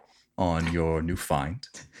congratulate you on your new find.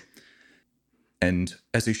 And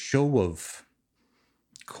as a show of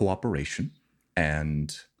cooperation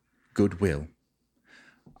and goodwill,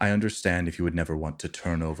 I understand if you would never want to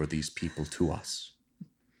turn over these people to us.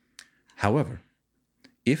 However,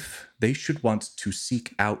 if they should want to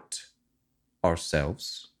seek out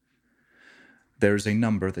ourselves, there's a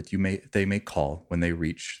number that they may call when they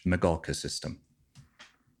reach the Magalka system.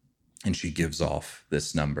 And she gives off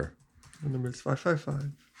this number. The number is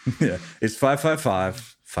 555. Yeah, it's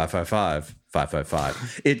 555, 555,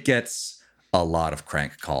 555. It gets a lot of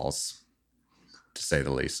crank calls, to say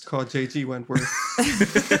the least. Call JG Wentworth.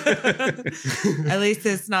 At least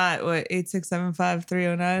it's not,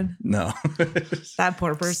 8675309? No. That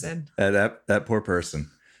poor person. That poor person.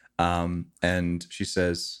 And she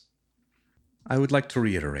says, I would like to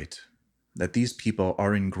reiterate that these people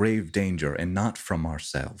are in grave danger and not from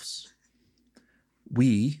ourselves.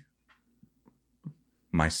 We,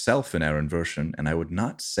 myself and Aaron Version, and I would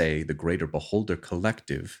not say the Greater Beholder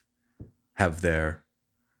Collective, have their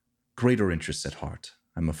greater interests at heart.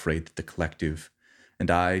 I'm afraid that the collective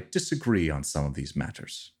and I disagree on some of these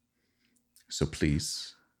matters. So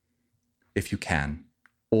please, if you can,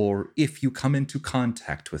 or if you come into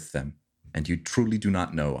contact with them and you truly do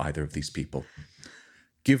not know either of these people,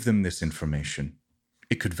 give them this information.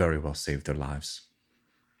 It could very well save their lives.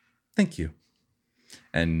 Thank you.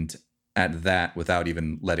 And at that, without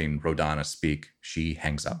even letting Rodana speak, she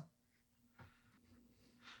hangs up.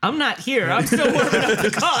 I'm not here. I'm still warming up the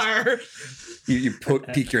car. You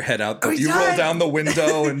peek your head out. You roll down the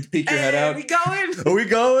window and peek your head out. Are we going? Are we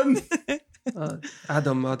going?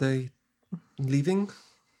 Adam, are they leaving?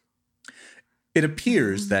 It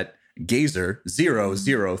appears that Gazer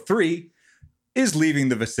 003 is leaving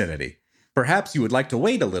the vicinity. Perhaps you would like to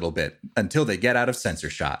wait a little bit until they get out of sensor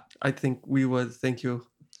shot. I think we would. Thank you.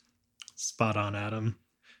 Spot on, Adam.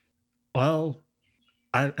 Well,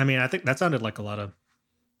 I mean, I think that sounded like a lot of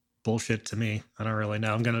bullshit to me. I don't really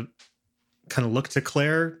know. I'm going to kind of look to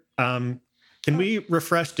Claire. Can we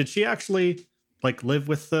refresh? Did she actually live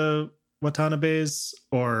with the Watanabes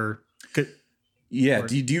or... Yeah,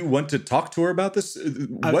 do you want to talk to her about this?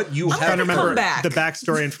 What you have to remember back. The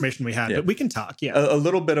backstory information we had, but we can talk. Yeah, a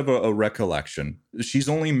little bit of a recollection. She's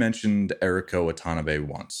only mentioned Eriko Watanabe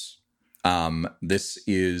once. This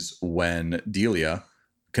is when Delia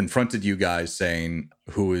confronted you guys saying,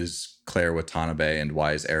 who is Claire Watanabe and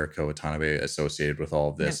why is Eriko Watanabe associated with all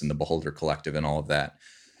of this and the Beholder Collective and all of that.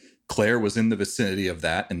 Claire was in the vicinity of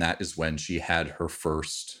that, and that is when she had her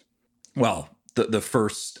first, the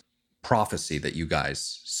first prophecy that you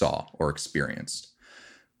guys saw or experienced.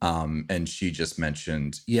 And she just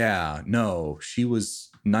mentioned, she was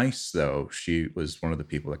nice though. She was one of the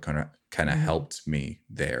people that kind of helped me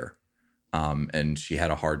there. And she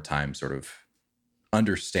had a hard time sort of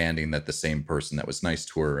understanding that the same person that was nice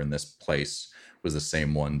to her in this place was the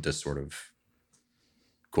same one to sort of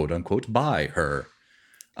quote unquote buy her.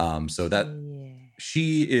 So that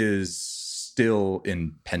she is still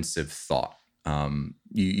in pensive thought.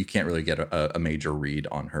 You can't really get a major read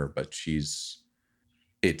on her, but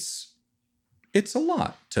it's a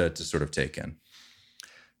lot to sort of take in.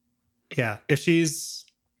 Yeah, if she's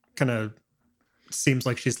kind of seems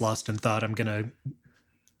like she's lost in thought, I'm gonna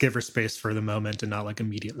give her space for the moment and not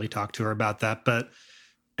immediately talk to her about that. But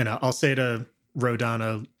I'll say to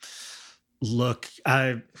Rodana, Look,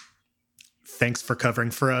 thanks for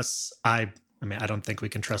covering for us. I mean, I don't think we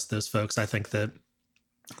can trust those folks. I think that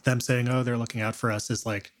them saying, "Oh, they're looking out for us," is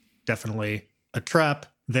like definitely a trap.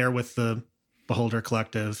 There with the Beholder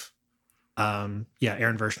Collective.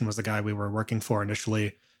 Aaron Version was the guy we were working for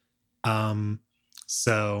initially.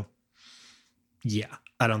 So yeah,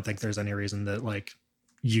 I don't think there's any reason that like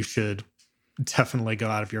you should definitely go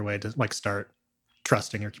out of your way to like start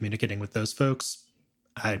trusting or communicating with those folks.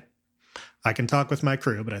 I can talk with my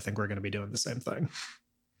crew, but I think we're going to be doing the same thing.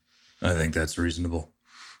 I think that's reasonable.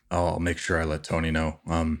 I'll make sure I let Tony know.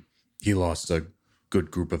 He lost a good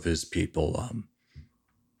group of his people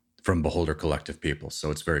from Beholder Collective people, so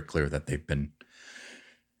it's very clear that they've been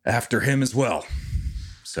after him as well.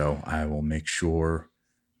 So I will make sure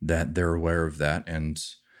that they're aware of that, and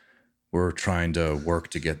we're trying to work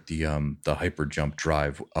to get the hyper jump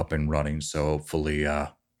drive up and running. So hopefully,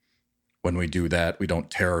 when we do that, we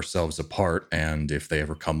don't tear ourselves apart. And if they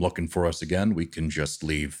ever come looking for us again, we can just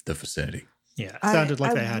leave the vicinity. Yeah, it sounded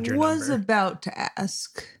like they had your number. I was about to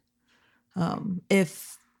ask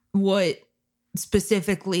if what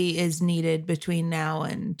specifically is needed between now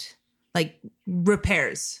and like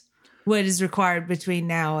repairs. What is required between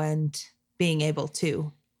now and being able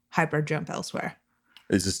to hyper jump elsewhere?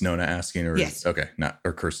 Is this Nona asking, or yes?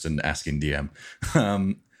 Or Kirsten asking DM?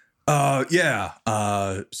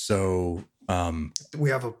 So we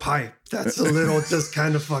have a pipe that's a little just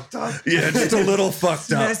kind of fucked up. Yeah, just a little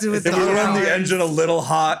fucked up. If we run the engine a little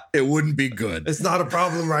hot, it wouldn't be good. It's not a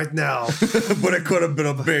problem right now, but it could have been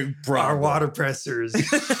a big problem. Our water pressers.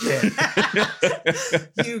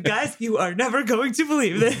 You guys, you are never going to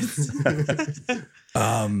believe this.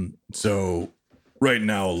 So right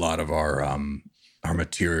now, a lot of our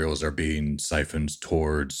materials are being siphoned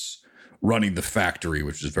towards running the factory,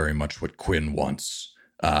 which is very much what Quinn wants.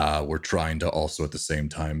 We're trying to also at the same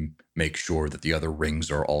time make sure that the other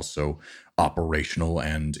rings are also operational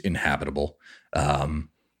and inhabitable.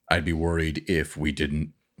 I'd be worried if we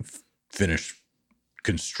didn't finish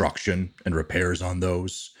construction and repairs on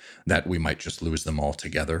those, that we might just lose them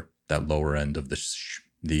altogether, that lower end of the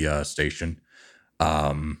station.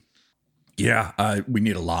 We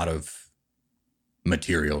need a lot of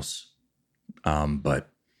materials, but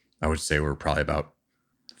I would say we're probably about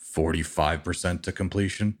 45% to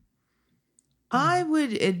completion. I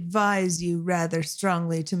would advise you rather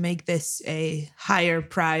strongly to make this a higher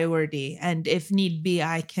priority. And if need be,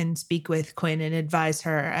 I can speak with Quinn and advise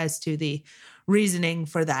her as to the reasoning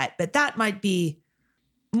for that. But that might be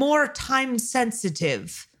more time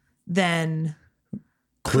sensitive than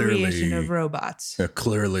creation of robots.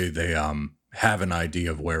 Clearly, they have an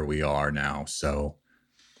idea of where we are now. So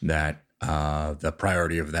that the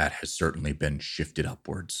priority of that has certainly been shifted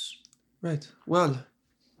upwards. Right. Well,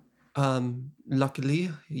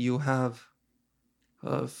 luckily you have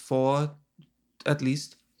 4 at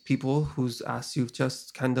least people whose ass you've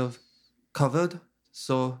just kind of covered.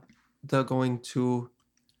 So they're going to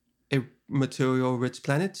a material-rich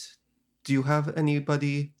planet. Do you have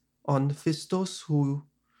anybody on Fistos who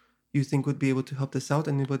you think would be able to help this out?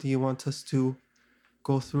 Anybody you want us to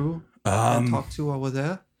go through and talk to while we're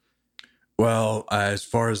there? Well, as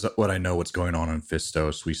far as what I know, what's going on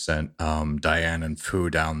Fistos, we sent Diane and Fu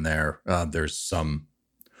down there. There's some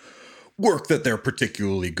work that they're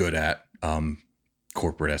particularly good at,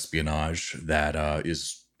 corporate espionage, that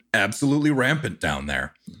is absolutely rampant down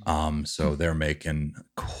there. So they're making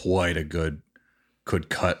quite a good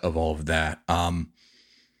cut of all of that.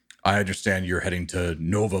 I understand you're heading to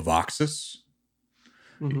Nova Voxus.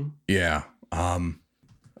 Mm-hmm. Yeah.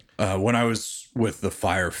 When I was with the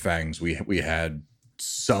Fire Fangs, we had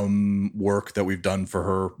some work that we've done for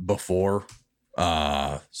her before.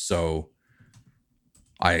 So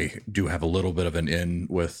I do have a little bit of an in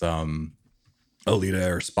with Alita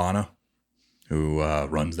Erspana, who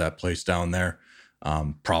runs that place down there.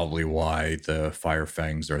 Probably why the Fire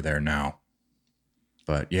Fangs are there now.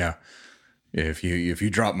 But yeah, if you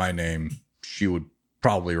drop my name, she would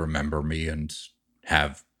probably remember me and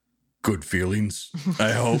have good feelings,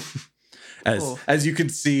 I hope. As you can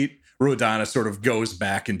see, Rodana sort of goes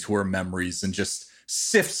back into her memories and just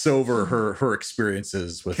sifts over her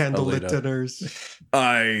experiences with candlelit Alita. dinners.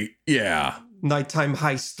 Nighttime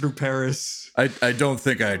heist through Paris. I don't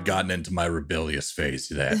think I had gotten into my rebellious phase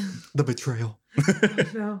yet. The betrayal.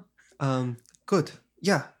 No. Good.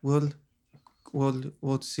 Yeah, we'll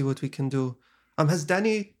see what we can do. Has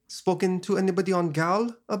Danny spoken to anybody on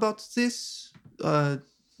Gal about this?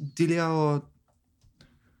 Delia or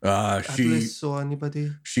Atlas or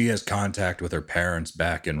anybody? She has contact with her parents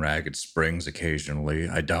back in Ragged Springs occasionally.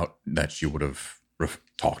 I doubt that she would have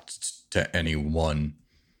talked to anyone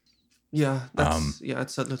Yeah,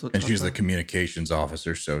 it's a little. And she's the tougher. communications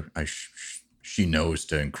officer, so she knows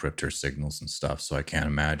to encrypt her signals and stuff. So I can't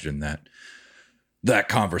imagine that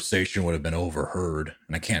conversation would have been overheard,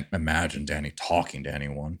 and I can't imagine Danny talking to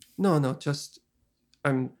anyone. No, just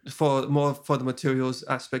I'm for the materials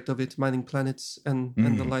aspect of it, mining planets and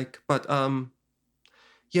the like. But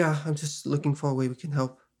yeah, I'm just looking for a way we can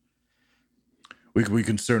help. We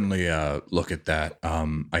can certainly look at that.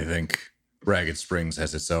 I think Ragged Springs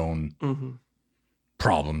has its own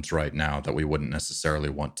problems right now that we wouldn't necessarily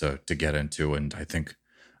want to get into. And I think,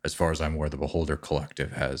 as far as I'm aware, the Beholder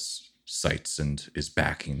Collective has sites and is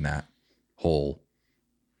backing that whole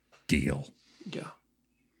deal. Yeah.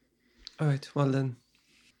 All right. Well then.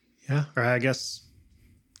 Yeah. Or I guess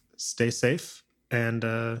stay safe, and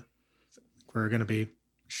we're going to be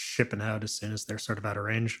shipping out as soon as they're sort of out of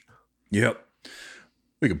range. Yep.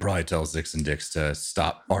 We could probably tell Zix and Dix to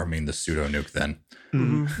stop arming the pseudo nuke then.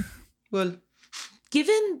 Well,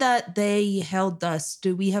 Given that they held us,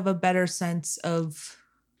 do we have a better sense of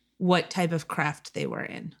what type of craft they were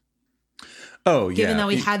in? Oh, yeah. Given that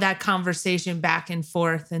we had that conversation back and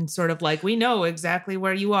forth and sort of like, we know exactly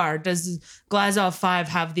where you are. Does Glazov 5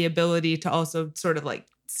 have the ability to also sort of like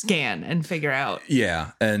scan and figure out?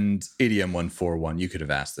 Yeah. And ADM 141, you could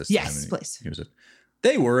have asked this. Yes, time. please.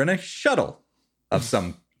 They were in a shuttle of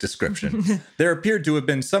some description. There appeared to have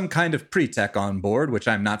been some kind of pre-tech on board, which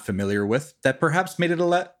I'm not familiar with, that perhaps made it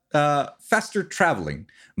faster traveling,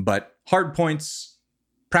 but hard points,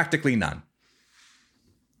 practically none.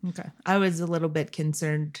 Okay. I was a little bit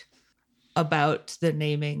concerned about the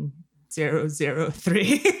naming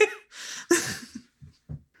 003.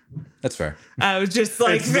 That's fair. I was just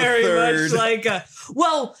like It's the very third. much like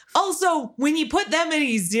well, also when you put that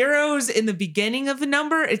many zeros in the beginning of a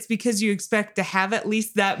number, it's because you expect to have at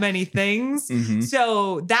least that many things.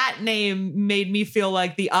 So that name made me feel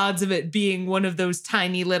like the odds of it being one of those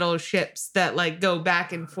tiny little ships that like go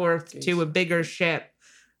back and forth to a bigger ship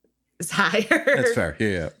is higher. That's fair.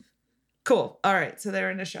 Yeah. Cool. All right. So they're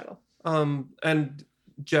in a shuttle. and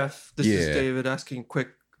Jeff, this is Yeah. David asking a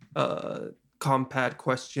quick compad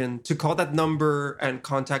question. To call that number and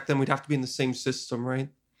contact them, we'd have to be in the same system, right?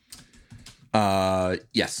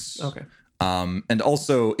 Yes. Okay. And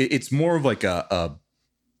also, it's more of like a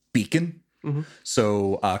beacon.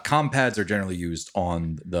 So compads are generally used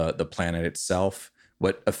on the planet itself.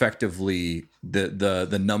 What effectively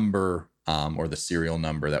the number or the serial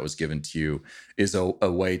number that was given to you is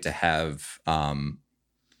a way to have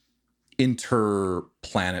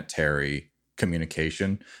interplanetary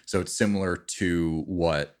communication. So it's similar to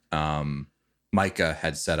what Micah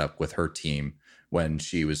had set up with her team when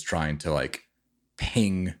she was trying to like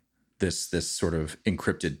ping this sort of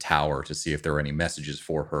encrypted tower to see if there were any messages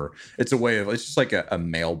for her. It's just like a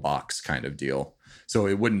mailbox kind of deal. So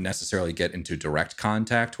it wouldn't necessarily get into direct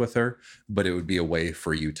contact with her, but it would be a way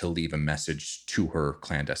for you to leave a message to her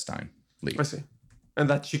clandestinely. I see. And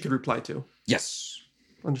that she could reply to. Yes.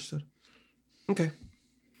 Understood. Okay.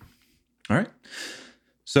 All right.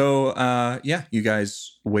 So, yeah, you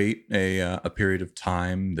guys wait a period of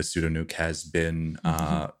time. The pseudo-nuke has been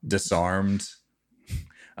disarmed.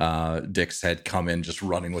 Dix had come in just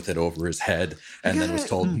running with it over his head and then was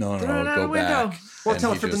told, no, go back. Watch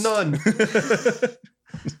out for the nun.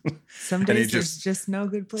 Some And he days there's just no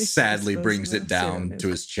good place. Sadly brings it down to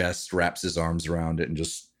his chest, wraps his arms around it, and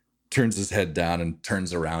just turns his head down and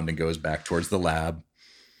turns around and goes back towards the lab.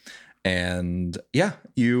 And yeah,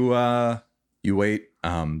 you wait.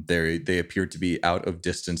 They appear to be out of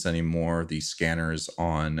distance anymore. The scanners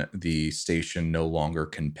on the station no longer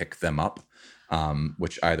can pick them up,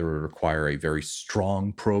 which either would require a very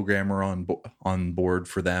strong programmer on board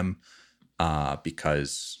for them,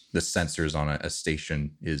 because the sensors on a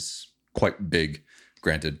station is quite big.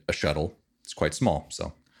 Granted, a shuttle is quite small.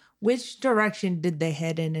 So, which direction did they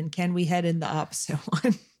head in, and can we head in the opposite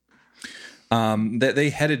one? they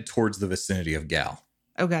headed towards the vicinity of Gal.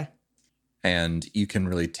 Okay. And you can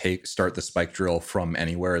really start the spike drill from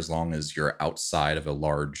anywhere as long as you're outside of a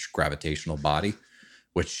large gravitational body,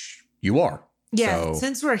 which you are. Yeah. So,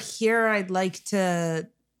 Since we're here, I'd like to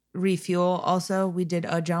refuel. Also, we did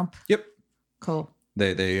a jump. yep. Cool.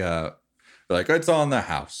 They're like, it's on the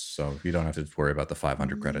house, so you don't have to worry about the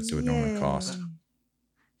 500 credits it would normally cost.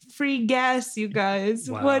 Free gas, you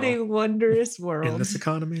guys. Wow. What a wondrous world. In this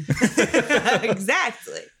economy.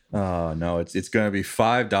 Exactly. Oh no, it's going to be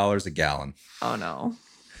 $5 a gallon. Oh no.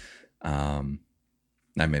 I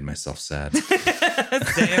made myself sad.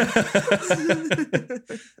 Same.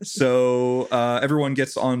 So everyone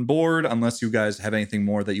gets on board, unless you guys have anything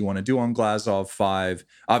more that you want to do on Glazov 5.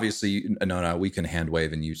 Obviously, no, we can hand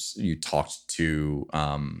wave, and you talked to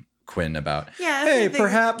Quinn about, Yeah, hey,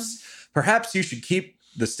 perhaps you should keep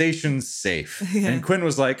the station safe. Yeah. And Quinn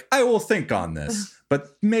was like, I will think on this,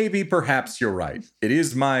 but maybe perhaps you're right. It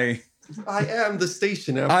is my... I am the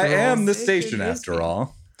station after I all. am the Station station is after me.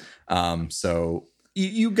 all. So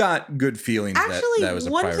you got good feelings Actually, that was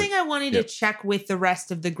a one priority. thing I wanted to check with the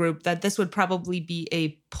rest of the group, that this would probably be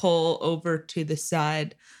a pull over to the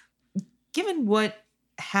side. Given what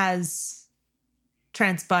has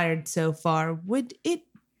transpired so far, would it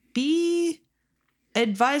be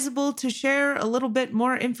advisable to share a little bit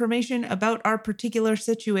more information about our particular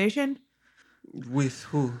situation With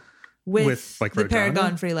who? With, like, the Rodana?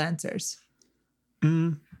 Paragon freelancers?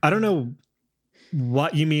 I don't know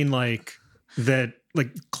what you mean, like that, like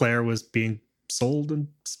Claire was being sold and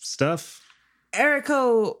stuff.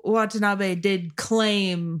 Eriko Watanabe did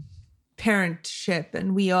claim parentship,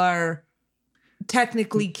 and we are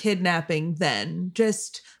technically kidnapping then.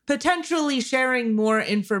 Just potentially sharing more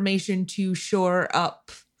information to shore up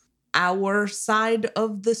our side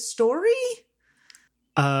of the story.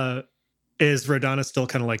 Is Rodana still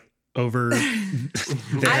kind of like over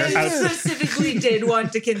there? I specifically did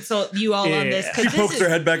want to consult you all on this. 'cause She this pokes is- her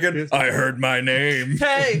head back in. I heard my name.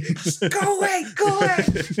 Hey, go away, go away.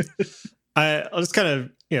 I'll just kind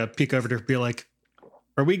of, peek over to her and be like,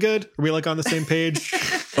 are we good? Are we like on the same page?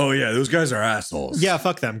 Oh yeah, those guys are assholes. Yeah,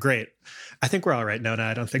 fuck them. Great. I think we're all right. No,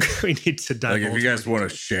 I don't think we need to dive. Like if you guys want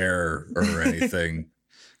to share or anything,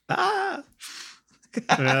 well,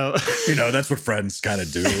 that's what friends kind of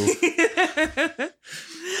do.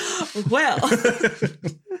 Well, It's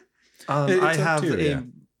I up have to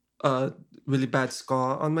you, a really bad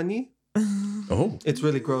scar on my knee. Oh, It's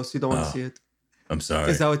really gross. You don't want to see it. I'm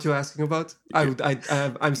sorry. Is that what you're asking about?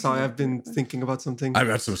 I'm sorry. I've been thinking about something. I've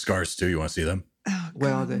got some scars too. You want to see them?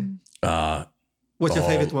 Where are they? Uh, What's your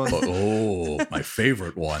favorite one? My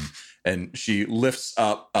favorite one. And she lifts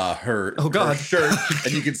up her, Oh, God. her shirt,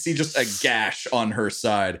 and you can see just a gash on her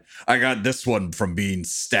side. I got this one from being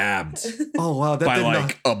stabbed Oh wow, by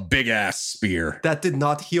like a big ass spear. that did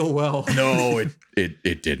not heal well. No,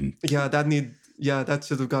 it didn't. Yeah, that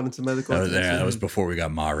should have gone into medical. That was, attention. that was before we got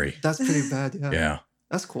Mari. That's pretty bad. Yeah. Yeah,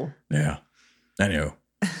 That's cool. yeah. Anyway,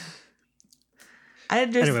 I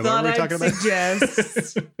just Anyway, what thought were we I'd talking about?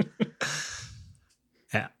 suggest,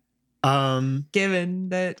 yeah. given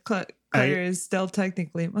that Claire is still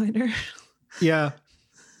technically a minor. Yeah.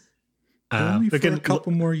 only we for can a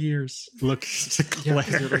couple more years. look to Yeah, 'cause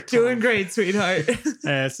Claire. you're like Doing 12. great, sweetheart.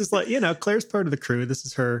 It's just like, Claire's part of the crew. This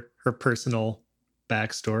is her personal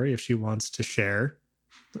backstory if she wants to share.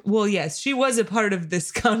 Well, yes, she was a part of this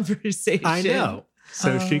conversation. I know.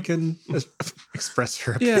 So she can express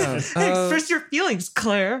her Yeah, opinion. Express your feelings,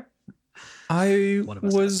 Claire. I One of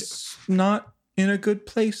us was not in a good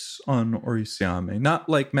place on Orisiame. Not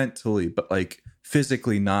like mentally, but like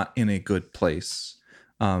physically not in a good place.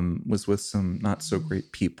 Was with some not so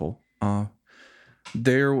great people.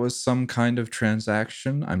 There was some kind of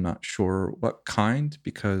transaction. I'm not sure what kind,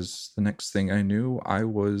 because the next thing I knew, I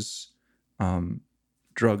was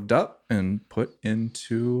drugged up and put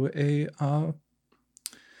into a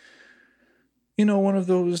one of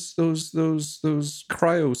those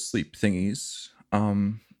cryo sleep thingies.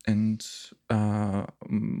 And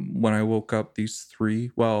when I woke up, these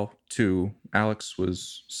two, Alex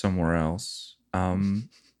was somewhere else,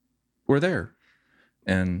 were there.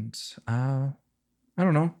 And I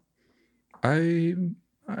don't know.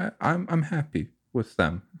 I'm happy with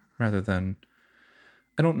them rather than,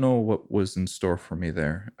 I don't know what was in store for me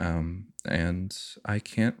there. And I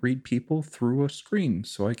can't read people through a screen,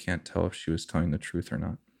 so I can't tell if she was telling the truth or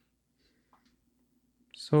not.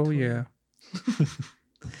 So, yeah.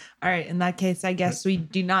 All right, in that case, I guess we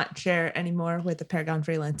do not share anymore with the Paragon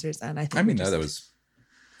freelancers, and I think That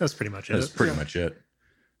was pretty much it. That's pretty much it.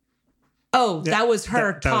 Oh, Yeah, that was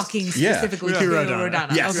her that was- talking Yeah. specifically To to Rodana.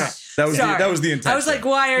 Rodana. Yes, Okay. that was Sorry. that was the intention. I was like,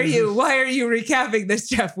 why are you recapping this,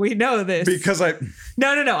 Jeff? We know this. because I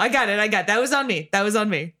No. I got it. That was on me.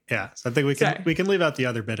 Yeah. So I think Sorry. we can leave out the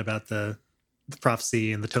other bit about the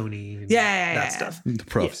prophecy and the Tony and Yeah. that stuff. the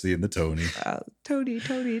prophecy and the Tony, Tony.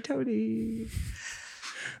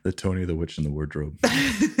 the Tony, the witch, and the wardrobe.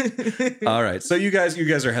 All right, so you guys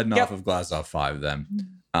are heading Yep. off of Glazoff 5 then.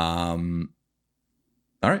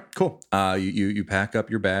 All right, cool. You pack up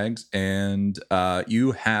your bags and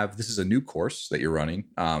you have, this is a new course that you're running.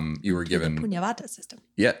 You were given the Punyavata system.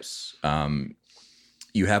 Yes.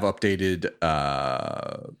 You have updated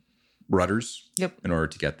rudders in order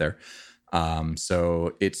to get there.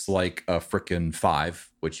 So it's like a frickin' 5,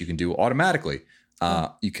 which you can do automatically.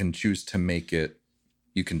 You can choose to make it,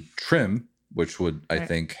 you can trim, which would, I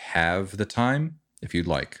think, have the time if you'd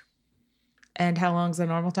like. And how long's the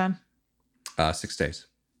normal time? 6 days.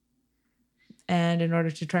 And in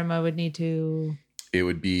order to trim, I would need to... It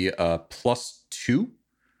would be +2.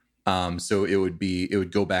 So it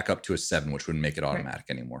would go back up to a 7, which wouldn't make it automatic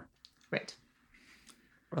anymore. Right.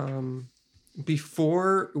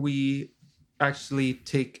 Before we actually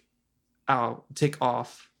take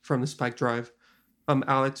off from the spike drive,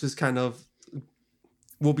 Alex is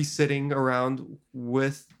we'll be sitting around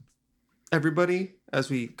with everybody as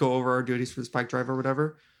we go over our duties for the spike drive or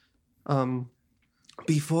whatever.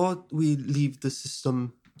 Before we leave the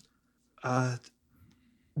system,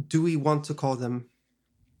 do we want to call them?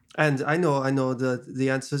 And I know the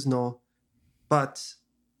answer is no, but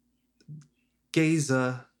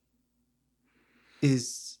Gazer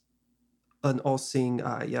is an all-seeing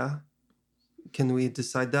eye, yeah? Can we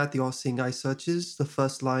decide that? The all-seeing eye searches, the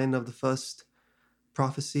first line of the first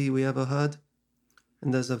prophecy we ever heard.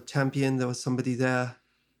 And there's a champion, there was somebody there,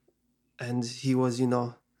 and he was,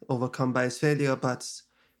 overcome by his failure, but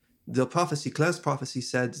the prophecy, Claire's prophecy,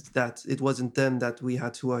 said that it wasn't them that we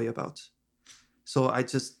had to worry about. So I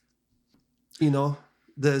just,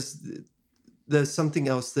 there's something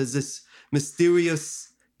else. There's this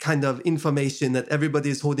mysterious kind of information that everybody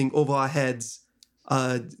is holding over our heads,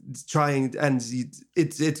 trying, and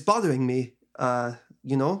it's bothering me,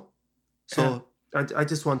 So Yeah. I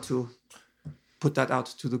just want to put that out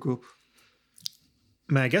to the group.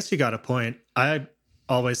 I mean, I guess you got a point. I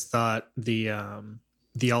always thought the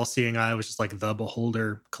all-seeing eye was just like the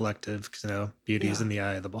beholder collective, because beauty is in the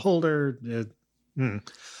eye of the beholder,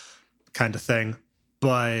 kind of thing.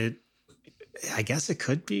 But I guess it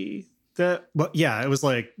could be that. Well, yeah, it was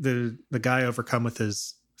like the guy overcome with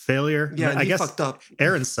his failure. Yeah, I he guess fucked up.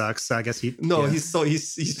 Aaron sucks. So I guess he. No, yeah.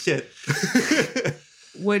 he's shit.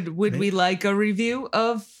 Would we like a review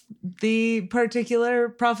of the particular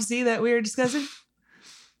prophecy that we were discussing?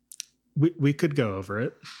 We could go over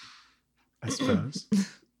it, I suppose.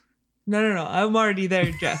 No. I'm already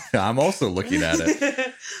there, Jeff. I'm also looking at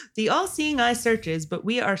it. The all-seeing eye searches, but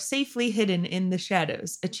we are safely hidden in the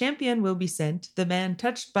shadows. A champion will be sent, the man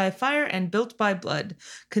touched by fire and built by blood,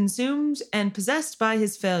 consumed and possessed by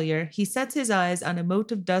his failure. He sets his eyes on a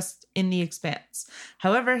mote of dust in the expanse.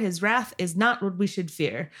 However, his wrath is not what we should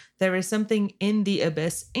fear. There is something in the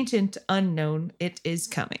abyss, ancient, unknown. It is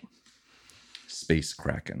coming. Space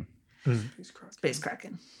Kraken. Space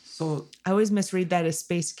Kraken. So I always misread that as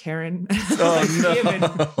Space Karen. Oh, no. Even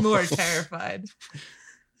more terrified.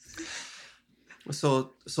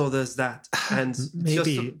 So there's that, and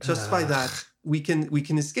Maybe, just by that we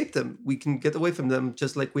can escape them. We can get away from them,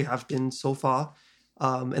 just like we have been so far,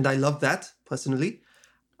 and I love that personally.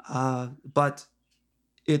 But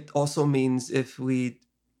it also means if we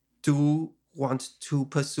do want to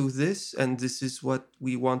pursue this, and this is what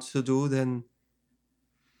we want to do, then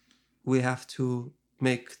we have to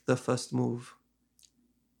make the first move.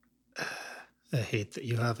 I hate that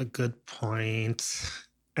you have a good point,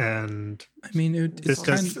 and I mean, this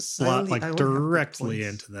does slot I only have good directly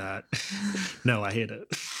points. into that. No, I hate it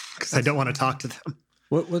because I don't want to talk to them.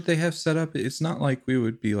 what they have set up, it's not like we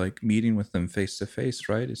would be like meeting with them face to face,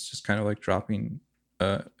 right? It's just kind of like dropping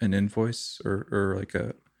an invoice or like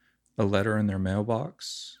a letter in their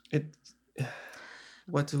mailbox.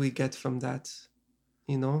 What do we get from that?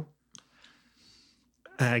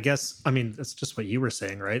 I guess, I mean, that's just what you were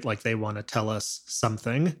saying, right? Like they want to tell us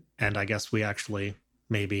something, and I guess we actually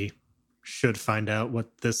maybe should find out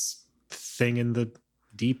what this thing in the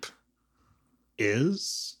deep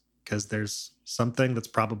is, because there's something that's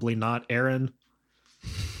probably not Aaron.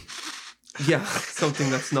 Yeah, something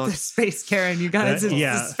that's not. The Space Karen, you guys. It's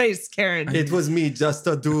yeah. the Space Karen. It was me, just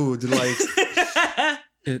a dude. Like,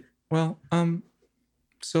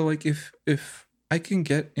 So like if I can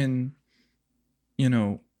get in,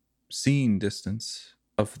 seeing distance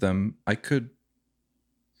of them, I could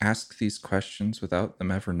ask these questions without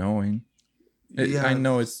them ever knowing. Yeah. I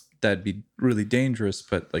know that'd be really dangerous,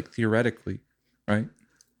 but like theoretically, right?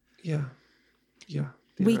 yeah.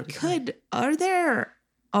 We theoretically. could. Are there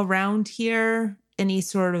around here any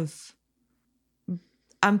sort of?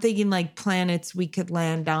 I'm thinking like planets we could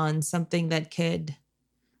land on, something that could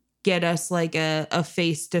get us like a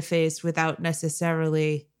face to face without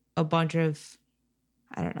necessarily a bunch of,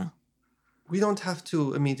 I don't know. We don't have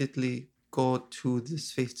to immediately go to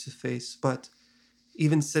this face to face, but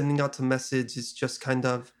even sending out a message is just kind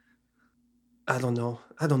of, I don't know.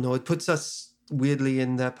 It puts us weirdly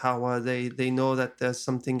in their power. They know that there's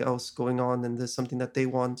something else going on, and there's something that they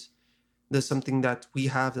want. There's something that we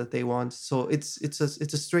have that they want. So it's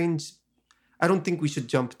a strange. I don't think we should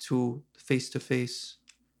jump to face.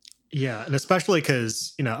 Yeah, and especially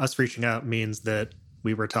because, us reaching out means that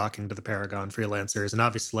we were talking to the Paragon freelancers, and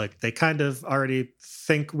obviously, like, they kind of already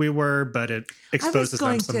think we were, but it exposes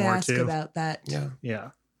them some more ask too. about that. Yeah,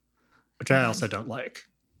 which I also don't like.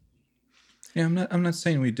 Yeah, I'm not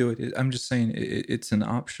saying we do it. I'm just saying it's an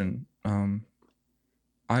option.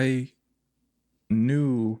 I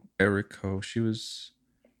knew Eriko. She was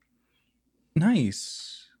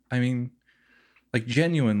nice. I mean, like,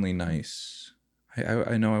 genuinely nice.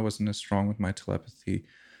 I know I wasn't as strong with my telepathy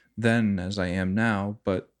then as I am now,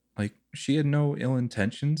 but like, she had no ill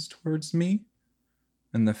intentions towards me.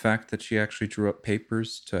 And the fact that she actually drew up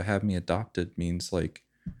papers to have me adopted means, like,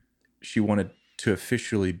 she wanted to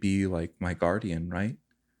officially be like my guardian, right?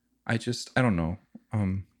 I don't know.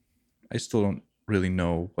 I still don't really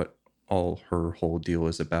know what all her whole deal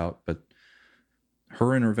is about, but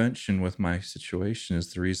her intervention with my situation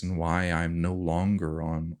is the reason why I'm no longer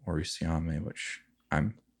on Orisiame, which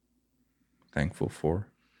I'm thankful for.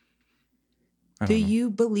 Do you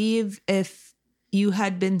believe if you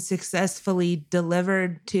had been successfully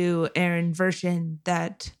delivered to Aaron Version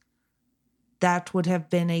that would have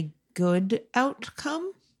been a good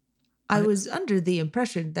outcome? I was under the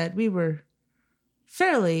impression that we were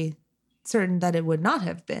fairly certain that it would not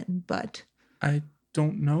have been, but I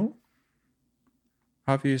don't know.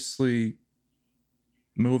 Obviously,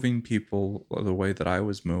 moving people the way that I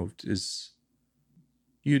was moved is,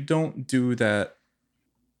 you don't do that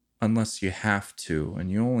unless you have to,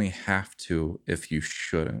 and you only have to if you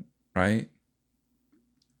shouldn't, right?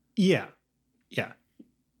 Yeah.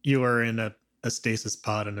 You are in a stasis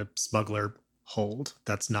pod and a smuggler hold.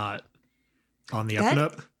 That's not on the up and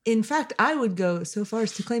up. In fact, I would go so far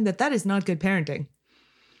as to claim that is not good parenting.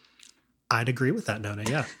 I'd agree with that, Nona,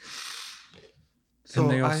 yeah. So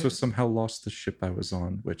and they also somehow lost the ship I was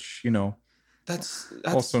on, which, that's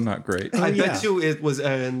also not great. I bet you it was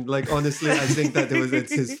Aaron. Like, honestly, I think that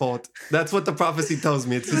it's his fault. That's what the prophecy tells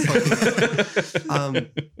me. It's his fault.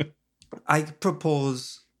 I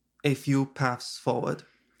propose a few paths forward.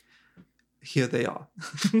 Here they are.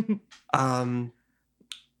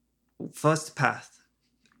 First path.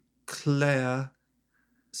 Claire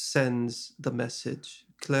sends the message.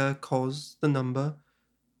 Claire calls the number.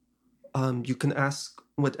 You can ask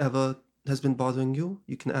whatever has been bothering you.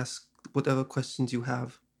 You can ask whatever questions you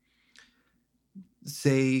have.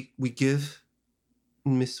 We give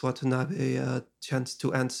Miss Watanabe a chance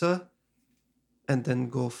to answer and then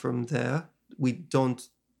go from there. We don't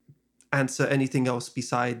answer anything else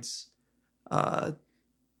besides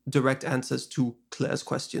direct answers to Claire's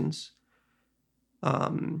questions.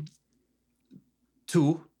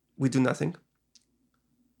 2, we do nothing.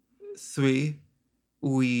 3,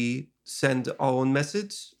 we send our own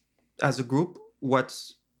message as a group.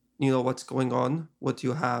 What's going on, what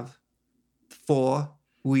you have. 4,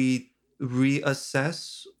 we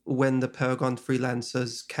reassess when the Paragon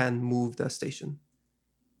freelancers can move their station.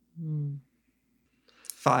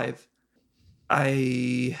 5,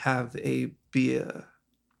 I have a beer.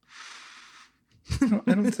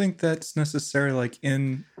 I don't think that's necessarily like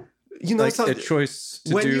in a choice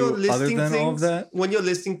to do other than all of that. When you're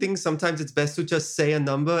listing things, sometimes it's best to just say a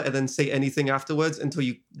number and then say anything afterwards until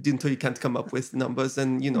you can't come up with numbers.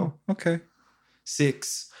 And Okay.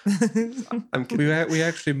 6. I'm kidding. We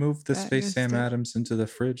actually moved the Space Sam Adams into the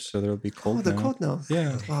fridge, so there'll be cold. Oh, they're cold now.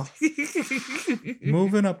 Yeah. Wow.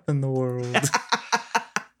 Moving up in the world.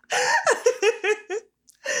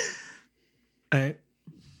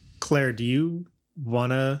 Claire, do you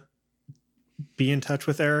want to be in touch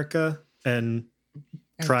with Erica and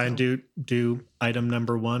try and do item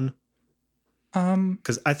number 1?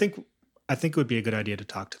 Because I think it would be a good idea to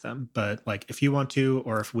talk to them. But like, if you want to,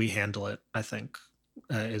 or if we handle it, I think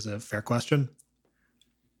is a fair question.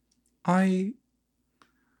 I,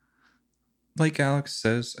 like Alex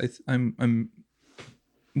says, I'm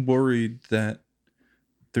worried that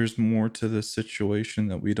there's more to this situation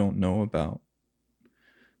that we don't know about.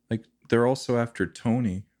 Like, they're also after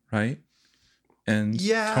Tony, right? And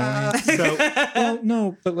yeah.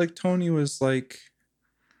 Tony, but like, Tony was like,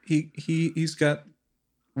 he's got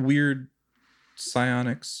weird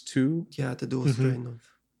psionics too. Yeah, the dual strain of.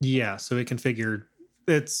 Yeah, so we can figure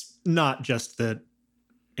it's not just that,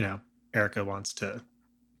 Erica wants to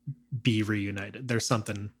be reunited. There's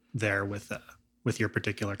something there with your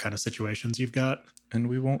particular kind of situations you've got. And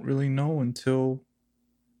we won't really know until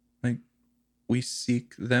like we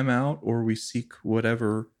seek them out, or we seek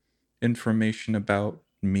whatever information about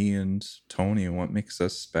me and Tony and what makes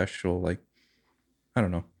us special. Like, I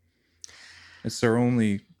don't know. It's our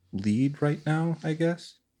only lead right now, I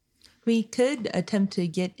guess. We could attempt to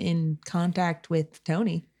get in contact with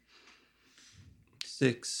Tony.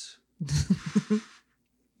 6.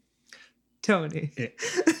 Tony. Yeah.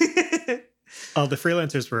 Oh, the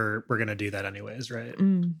freelancers were going to do that anyways, right?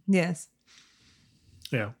 Yes.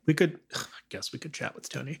 Yeah, I guess we could chat with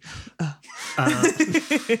Tony.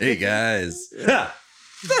 Hey guys.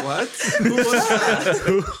 What? Who was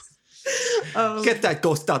that? Get that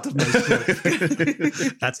ghost out of my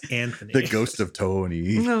throat. That's Anthony. The ghost of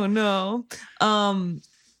Tony. No. All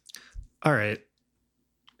right.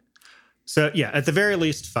 So yeah, at the very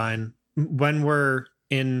least, fine. When we're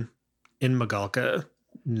in Magalka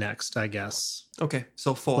next, I guess. Okay,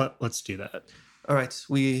 so 4. Let's do that. All right,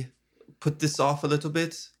 we put this off a little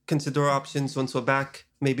bit. Consider our options once we're back.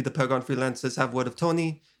 Maybe the Paragon freelancers have word of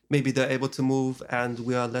Tony. Maybe they're able to move, and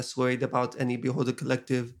we are less worried about any Beholder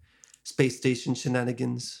Collective space station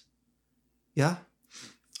shenanigans. Yeah?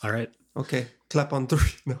 All right. Okay, clap on 3.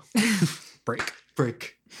 No. Break.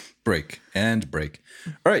 Break.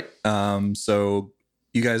 All right. So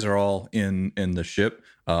you guys are all in the ship.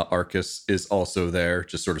 Arcus is also there,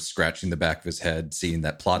 just sort of scratching the back of his head, seeing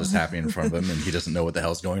that plot is happening in front of him, and he doesn't know what the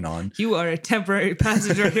hell's going on. You are a temporary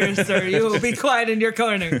passenger here, sir. You will be quiet in your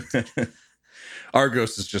corner.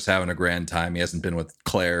 Argos is just having a grand time. He hasn't been with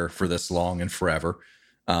Claire for this long and forever.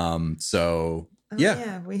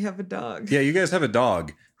 Yeah, we have a dog. Yeah, you guys have a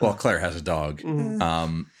dog. Well, Claire has a dog.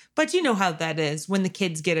 Mm-hmm. But you know how that is. When the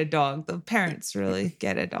kids get a dog, the parents really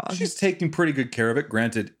get a dog. She's taking pretty good care of it.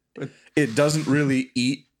 Granted, it doesn't really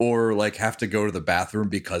eat or like have to go to the bathroom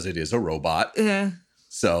because it is a robot. Yeah.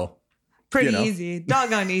 So pretty easy.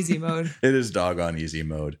 Dog on easy mode. It is dog on easy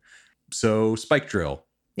mode. So spike drill.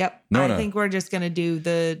 Yep. Nona. I think we're just going to do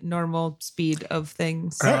the normal speed of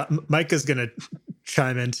things. Mike is going to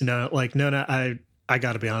chime in to know, like, Nona, I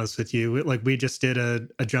got to be honest with you. Like, we just did a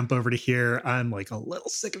jump over to here. I'm like a little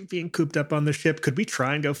sick of being cooped up on the ship. Could we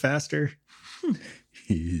try and go faster?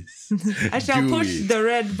 Yes. I shall push the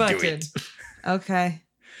red button. Okay.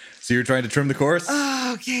 So you're trying to trim the course?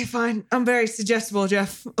 Oh, okay, fine. I'm very suggestible,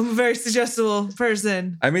 Jeff. I'm a very suggestible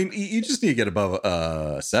person. I mean, you just need to get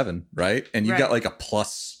above 7, right? And you got like a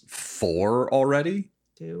 +4 already.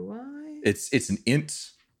 Do I? It's an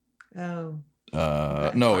int. Oh.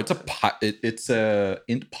 No, it's a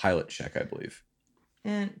int pilot check, I believe.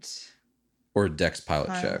 Int. Or a dex pilot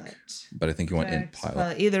check. But I think you want int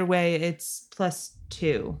pilot. Either way, it's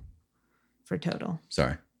 +2 for total.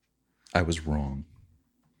 Sorry. I was wrong.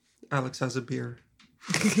 Alex has a beer.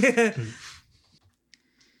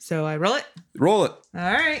 So I roll it? Roll it.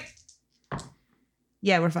 All right.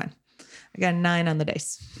 Yeah, we're fine. I got a 9 on the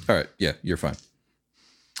dice. All right. Yeah, you're fine.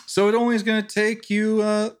 So it only is going to take you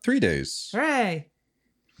 3 days. Hooray.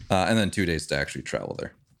 And then 2 days to actually travel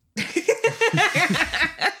there.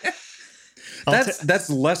 That's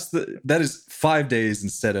less. That is 5 days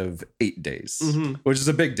instead of 8 days, which is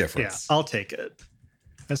a big difference. Yeah, I'll take it.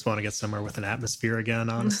 I just want to get somewhere with an atmosphere again,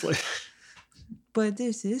 honestly. But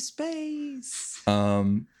this is space.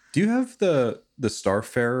 Do you have the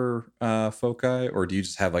Starfarer foci, or do you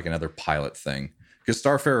just have like another pilot thing? Because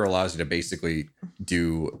Starfarer allows you to basically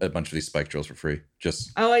do a bunch of these spike drills for free.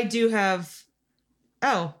 Oh, I do have.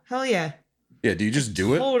 Oh, hell yeah. Yeah, do you just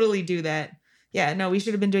do it? Totally do that. Yeah, no, we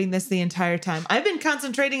should have been doing this the entire time. I've been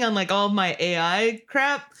concentrating on like all of my AI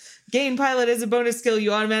crap. Gain pilot as a bonus skill.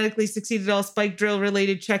 You automatically succeeded all spike drill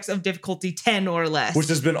related checks of difficulty 10 or less. Which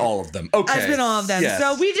has been all of them. Okay. Has been all of them. Yes.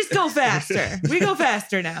 So we just go faster. We go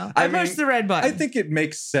faster now. I push the red button. I think it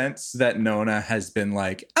makes sense that Nona has been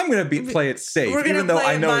like, I'm going to play it safe, even though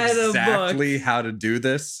I know exactly how to do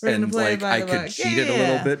this. And like I could cheat it a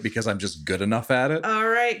little bit because I'm just good enough at it. All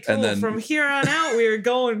right, cool. And then, from here on out, we're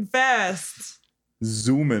going fast.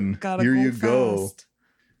 Zooming. Here you go.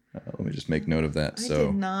 Let me just make note of that.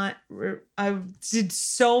 I did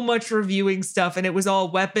so much reviewing stuff, and it was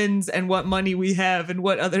all weapons and what money we have and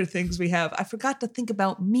what other things we have. I forgot to think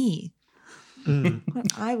about me.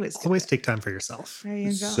 What I was always take time for yourself. There you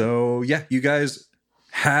go. So yeah, you guys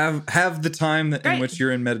have the time in which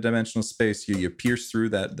you're in metadimensional space. You pierce through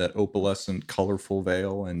that opalescent, colorful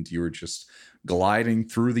veil, and you were just gliding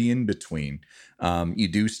through the in-between. You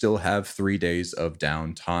do still have 3 days of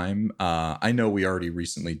downtime. I know we already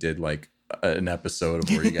recently did like an episode of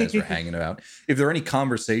where you guys are hanging out. If there are any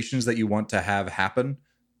conversations that you want to have happen,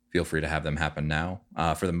 feel free to have them happen now.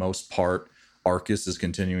 For the most part, Arcus is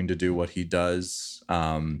continuing to do what he does,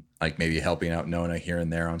 like maybe helping out Nona here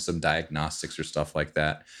and there on some diagnostics or stuff like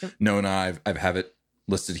that. Yep. Nona, I've have it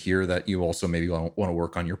listed here that you also maybe want to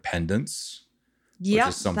work on your pendants. Yeah,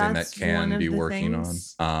 which is something that can be working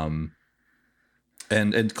on.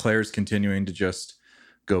 And Claire's continuing to just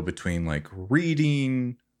go between like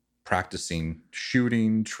reading, practicing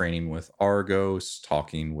shooting, training with Argos,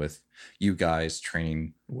 talking with you guys,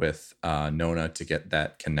 training with Nona to get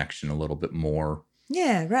that connection a little bit more.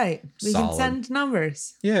 Yeah, right. We Solid. can send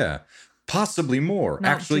numbers. Yeah. Possibly more. Not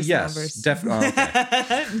Actually, just yes. numbers. Definitely.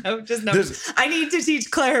 Okay. No, just numbers. I need to teach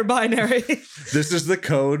Claire binary. This is the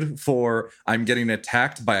code for I'm getting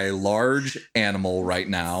attacked by a large animal right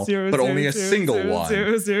now, but only a single one.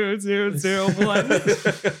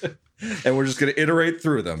 0.00001. And we're just going to iterate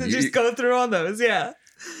through them. Just go through on those, yeah.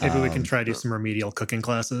 Maybe we can try to do some remedial cooking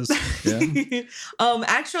classes. Yeah.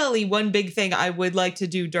 Actually, one big thing I would like to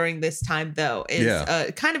do during this time, though, is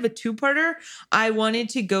kind of a two-parter. I wanted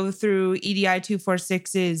to go through EDI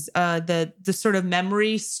 246's the sort of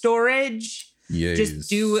memory storage. Yes. Just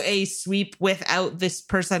do a sweep without this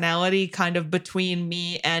personality, kind of between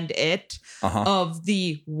me and it, of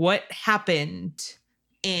the what happened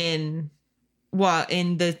in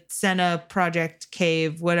the Senna Project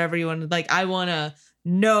Cave, whatever you want to like. I want to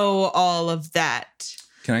know all of that.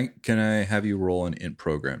 Can I have you roll an int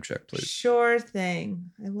program check, please? Sure thing.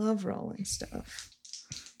 I love rolling stuff.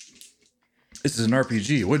 This is an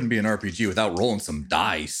RPG. It wouldn't be an RPG without rolling some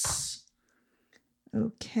dice.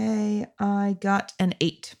 Okay, I got an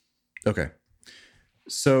 8. Okay.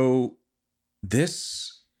 So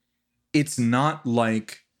it's not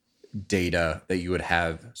like data that you would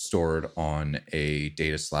have stored on a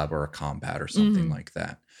data slab or a combat or something like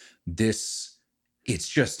that. It's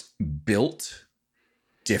just built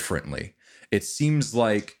differently. It seems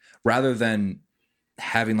like rather than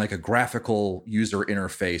having like a graphical user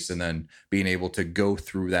interface and then being able to go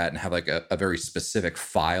through that and have like a very specific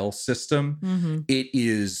file system, it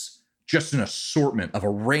is just an assortment of a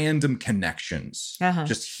random connections,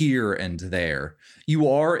 just here and there. You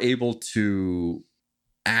are able to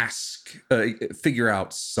figure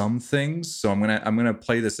out some things. So I'm gonna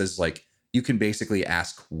play this as like you can basically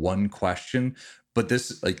ask one question. But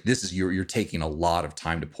this is you're taking a lot of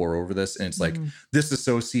time to pour over this, and it's like this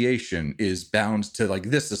association is bound to like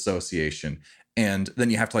this association, and then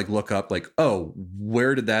you have to like look up like, oh,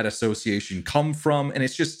 where did that association come from? And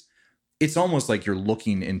it's almost like you're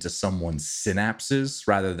looking into someone's synapses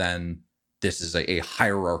rather than this is a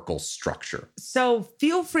hierarchical structure. So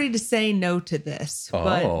feel free to say no to this.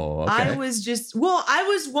 But okay. I was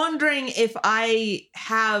wondering if I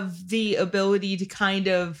have the ability to kind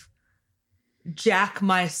of jack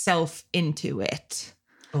myself into it.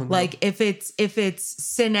 Oh, no. Like if it's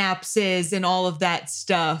synapses and all of that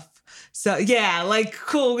stuff. So yeah, like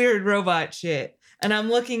cool weird robot shit. And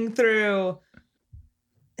I'm looking through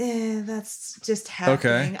that's just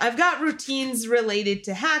hacking. Okay. I've got routines related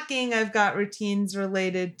to hacking. I've got routines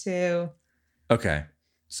related to Okay.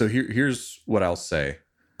 So here's what I'll say.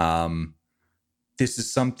 This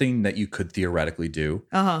is something that you could theoretically do.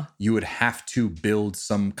 You would have to build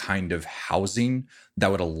some kind of housing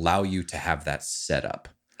that would allow you to have that set up.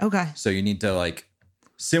 Okay. So you need to like,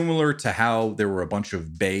 similar to how there were a bunch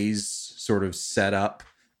of bays sort of set up,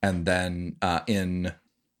 and then in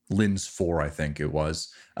Lens 4, I think it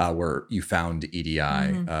was, where you found EDI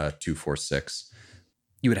 246,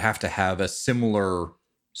 you would have to have a similar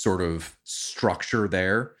sort of structure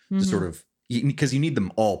there to sort of, because you need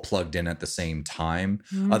them all plugged in at the same time.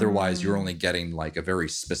 Otherwise, you're only getting like a very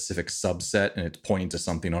specific subset and it's pointing to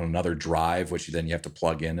something on another drive, which then you have to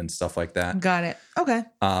plug in and stuff like that. Got it. Okay.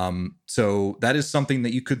 So that is something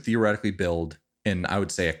that you could theoretically build in, I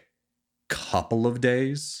would say, a couple of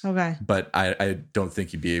days. Okay. But I don't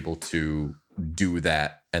think you'd be able to do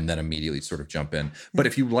that and then immediately sort of jump in. But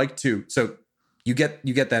if you like to, so you get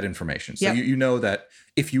that information. So you know that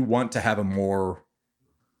if you want to have a more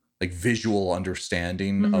like visual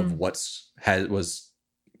understanding of was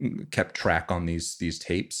kept track on these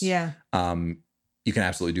tapes. Yeah. You can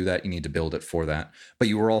absolutely do that. You need to build it for that. But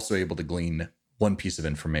you were also able to glean one piece of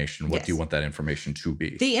information. What do you want that information to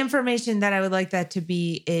be? The information that I would like that to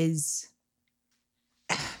be is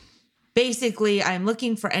basically I'm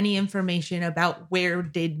looking for any information about where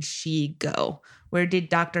did she go? Where did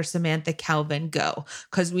Dr. Samantha Calvin go?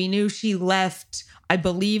 Because we knew she left, I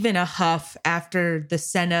believe, in a huff after the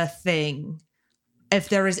Senna thing. If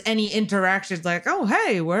there was any interactions like, oh,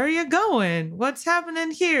 hey, where are you going? What's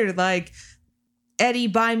happening here? Like, Eddie,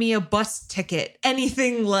 buy me a bus ticket.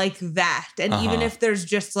 Anything like that. And even if there's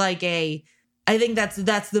just like I think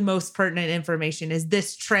that's the most pertinent information is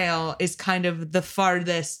this trail is kind of the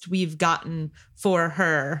farthest we've gotten for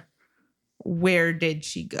her. Where did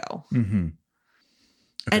she go?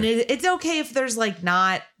 Okay. And it's okay if there's like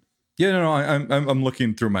not. Yeah, no, I'm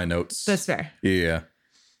looking through my notes. That's fair. Yeah.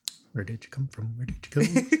 Where did you come from? Where did you go?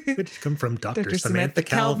 Where did you come from? Dr. Samantha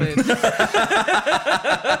Calvin. Calvin.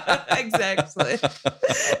 Exactly.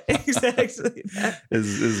 Exactly.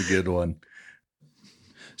 Is a good one.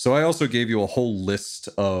 So I also gave you a whole list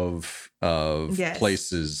of Yes.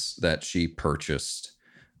 places that she purchased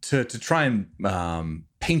to try and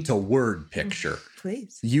paint a word picture.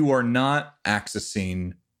 Please. You are not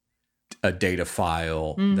accessing a data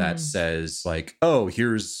file that says like, oh,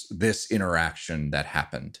 here's this interaction that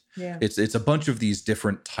happened. Yeah. It's a bunch of these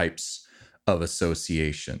different types of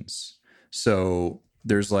associations. So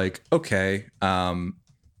there's like, okay, the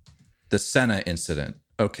Senna incident.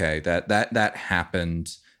 Okay, that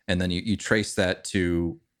happened. And then you trace that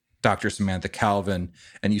to Dr. Samantha Calvin,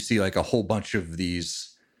 and you see like a whole bunch of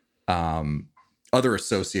these other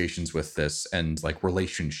associations with this and like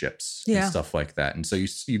relationships and stuff like that. And so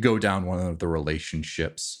you go down one of the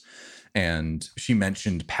relationships, and she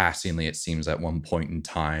mentioned passingly, it seems at one point in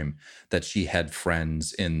time, that she had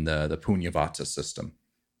friends in the Punyavata system,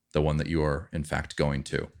 the one that you are in fact going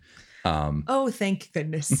to. Oh, thank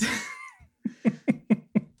goodness.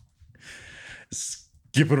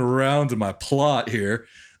 Skipping around to my plot here.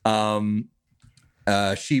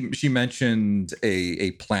 She mentioned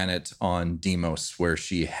a planet on Deimos where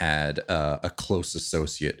she had a close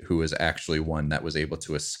associate who was actually one that was able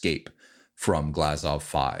to escape from Glazov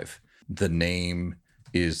 5. The name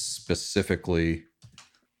is specifically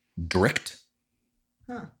Dricht.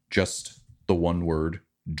 Huh. Just the one word,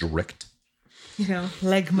 Dricht.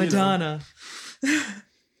 Like Madonna.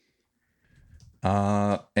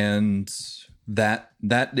 And that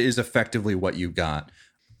is effectively what you got.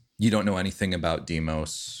 You don't know anything about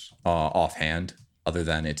Deimos offhand, other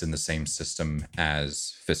than it's in the same system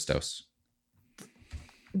as Fistos.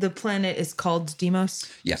 The planet is called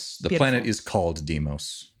Deimos. Yes, the Beautiful. planet is called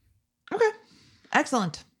Deimos. Okay.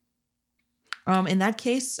 Excellent. In that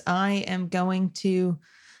case, I am going to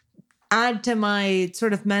add to my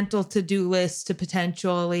sort of mental to-do list to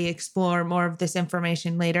potentially explore more of this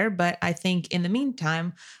information later. But I think in the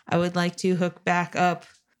meantime, I would like to hook back up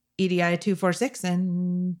EDI 246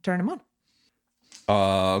 and turn him on.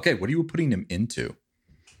 Okay, what are you putting him into?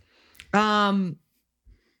 Because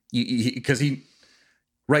he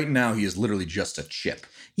right now he is literally just a chip.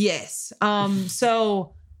 Yes.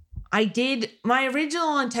 So my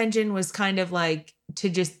original intention was kind of like to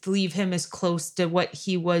just leave him as close to what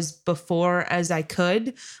he was before as I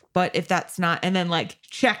could. But if that's not, and then like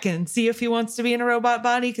check and see if he wants to be in a robot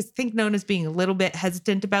body, because I think Nona's being a little bit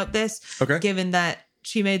hesitant about this. Okay. Given that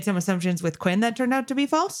she made some assumptions with Quinn that turned out to be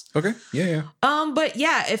false. Okay. Yeah. But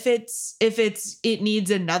yeah, if it needs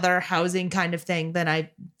another housing kind of thing, then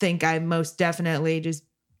I think I most definitely just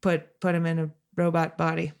put him in a robot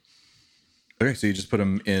body. Okay, so you just put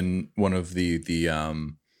him in one of the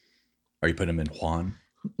are you putting him in Juan?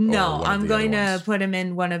 No, I'm going to put him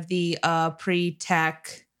in one of the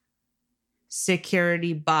pre-tech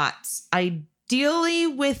security bots. Ideally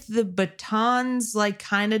with the batons like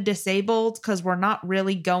kind of disabled, because we're not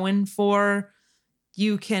really going for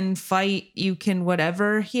you can fight, you can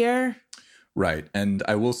whatever here. Right. And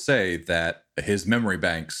I will say that his memory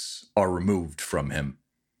banks are removed from him.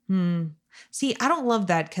 See, I don't love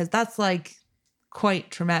that because that's like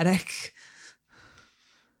quite traumatic.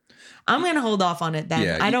 I'm going to hold off on it then.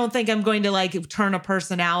 Yeah, I don't think I'm going to like turn a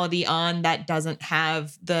personality on that doesn't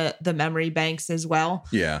have the memory banks as well.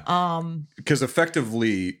 Yeah. Because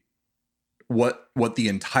effectively what the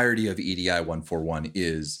entirety of EDI 141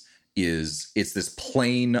 is it's this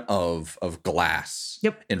plane of glass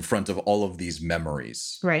in front of all of these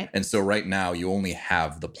memories. Right. And so right now you only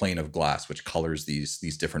have the plane of glass, which colors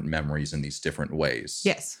these different memories in these different ways.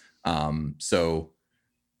 Yes. So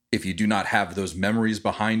if you do not have those memories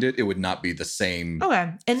behind it, it would not be the same.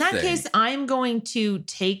 Okay. In that thing. case, I'm going to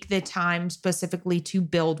take the time specifically to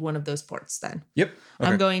build one of those ports then. Yep.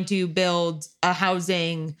 Okay. I'm going to build a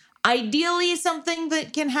housing, ideally something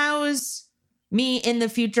that can house me in the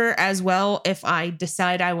future as well if I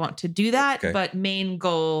decide I want to do that. Okay. But main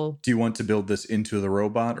goal. Do you want to build this into the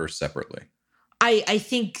robot or separately? I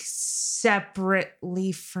think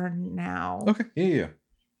separately for now. Okay. Yeah.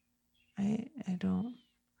 I don't.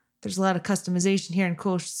 There's a lot of customization here and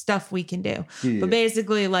cool stuff we can do. Yeah. But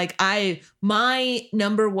basically, like my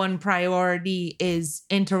number one priority is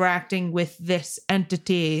interacting with this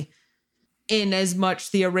entity in as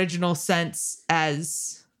much the original sense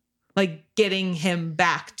as like getting him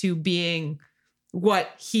back to being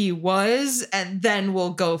what he was, and then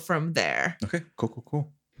we'll go from there. Okay.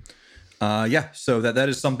 Cool. Yeah. So that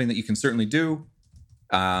is something that you can certainly do.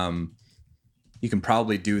 You can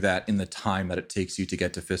probably do that in the time that it takes you to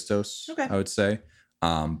get to Fistos, Okay. I would say,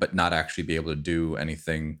 but not actually be able to do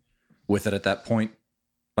anything with it at that point.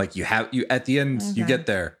 Like you at the end, you get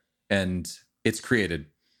there and it's created.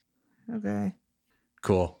 Okay.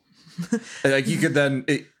 Cool. Like you could then,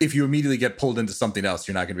 if you immediately get pulled into something else,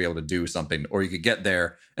 you're not going to be able to do something. Or you could get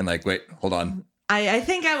there and like, wait, hold on. I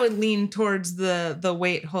think I would lean towards the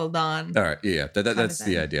wait, hold on. All right. Yeah. That's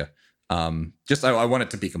the idea. Just I want it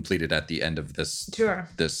to be completed at the end of this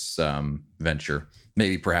venture.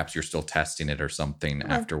 Maybe perhaps you're still testing it or something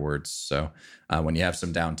afterwards. So when you have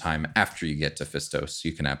some downtime after you get to Fistos,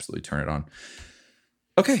 you can absolutely turn it on.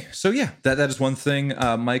 Okay, so yeah, that is one thing.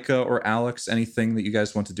 Micah or Alex, anything that you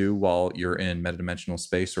guys want to do while you're in metadimensional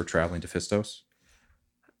space or traveling to Fistos?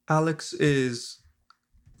 Alex is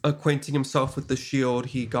acquainting himself with the shield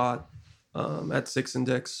he got at Six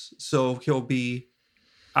Index. So he'll be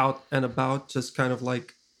out and about, just kind of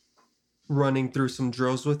like running through some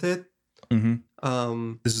drills with it.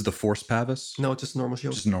 Mm-hmm. This is the Force Pavis? No, just normal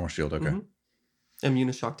shield. Just normal shield, okay. Immune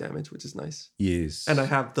to shock damage, which is nice. Yes. And I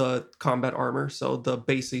have the combat armor, so the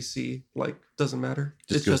base AC doesn't matter.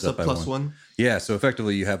 Just it's just a +1. Yeah, so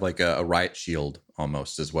effectively you have like a riot shield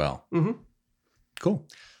almost as well. Mm-hmm. Cool.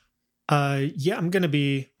 Yeah, I'm going to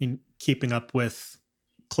be keeping up with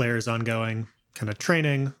Claire's ongoing kind of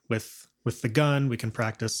training with the gun. We can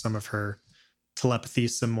practice some of her telepathy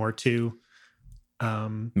some more too.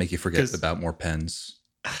 Make you forget about more pens.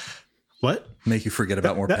 What? Make you forget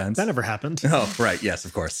about more pens? That never happened. Oh, right. Yes,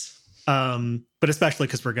 of course. But especially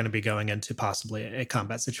because we're going to be going into possibly a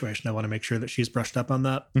combat situation. I want to make sure that she's brushed up on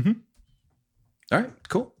that. Mm-hmm. All right,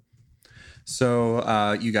 cool.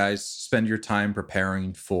 So you guys spend your time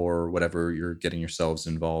preparing for whatever you're getting yourselves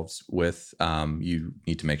involved with. You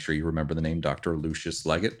need to make sure you remember the name Dr. Lucius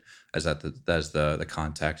Leggett as the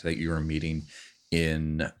contact that you are meeting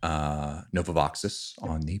in Novavaxis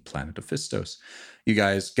on the planet of Fistos. You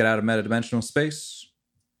guys get out of metadimensional space.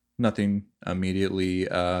 Nothing immediately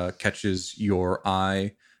catches your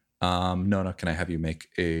eye. Nona, can I have you make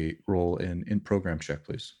a roll in program check,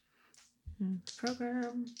 please?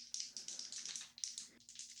 Program.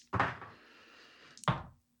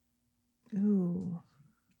 Ooh.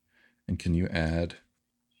 And can you add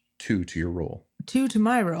 2 to your roll? 2 to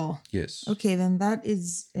my roll? Yes. Okay, then that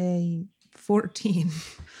is a 14.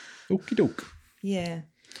 Okie doke. Yeah.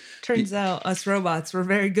 Turns out us robots were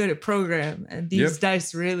very good at program, and these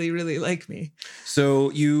dice really, really like me. So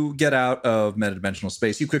you get out of metadimensional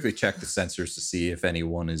space. You quickly check the sensors to see if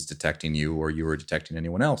anyone is detecting you or you are detecting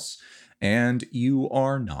anyone else. And you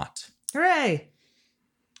are not. Hooray!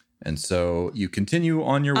 And so you continue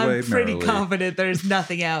on your way. I'm pretty merrily. confident there's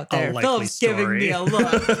nothing out there. Philip's story. giving me a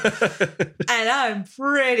look. And I'm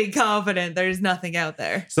pretty confident there's nothing out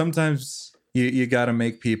there. Sometimes you got to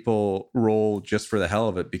make people roll just for the hell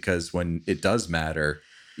of it, because when it does matter,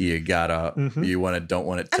 you gotta don't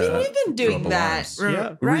want it to. I mean, we've been doing that,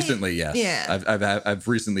 right? Recently, yes. Yeah. I've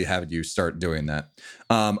recently had you start doing that.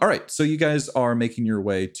 All right, so you guys are making your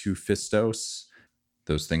way to Fistos.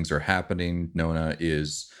 Those things are happening. Nona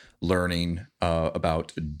is learning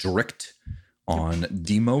about Drict on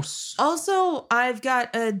Deimos. Also, I've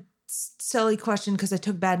got a silly question because I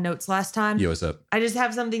took bad notes last time. Yo, what's up? I just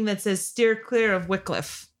have something that says steer clear of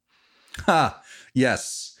Wycliffe. Ha!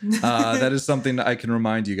 Yes. That is something that I can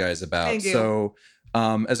remind you guys about. Thank you. So,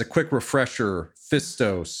 as a quick refresher,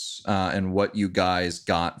 Fistos and what you guys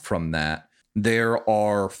got from that, there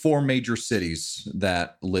are 4 major cities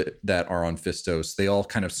that are on Fistos. They all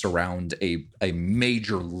kind of surround a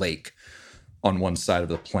major lake on one side of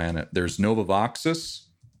the planet. There's Novavaxis,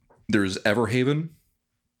 there's Everhaven,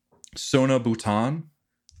 Sona Bhutan,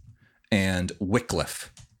 and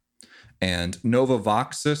Wycliffe. And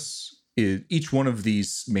Novavaxis, each one of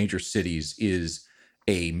these major cities is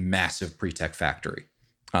a massive pre-tech factory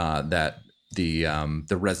that the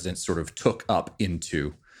residents sort of took up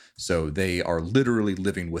into. So they are literally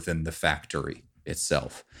living within the factory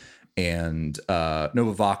itself. And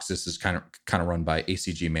Novavaxis is kind of run by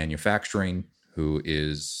ACG Manufacturing, who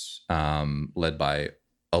is led by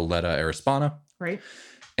Aletta Arispana. Right.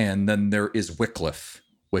 And then there is Wycliffe,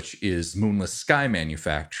 which is Moonless Sky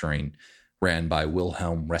Manufacturing, ran by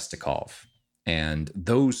Wilhelm Restikov. And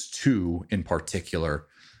those two in particular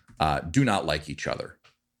do not like each other.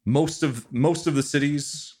 Most of the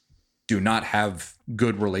cities do not have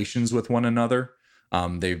good relations with one another.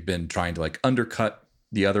 They've been trying to like undercut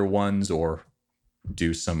the other ones or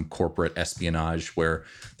do some corporate espionage where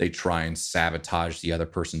they try and sabotage the other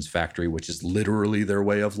person's factory, which is literally their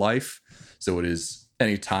way of life. So it is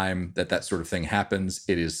anytime that sort of thing happens,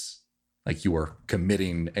 it is like you are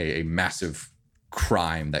committing a massive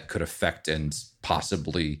crime that could affect and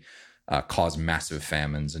possibly cause massive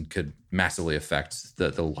famines and could massively affect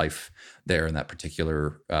the life there in that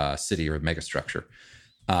particular city or megastructure.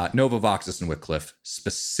 Nova Voxus and Wycliffe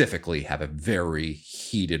specifically have a very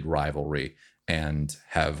heated rivalry and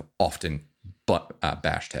have often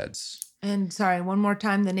bashed heads. And sorry, one more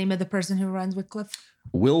time, the name of the person who runs Wycliffe?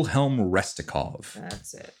 Wilhelm Restikov.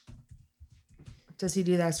 That's it. Does he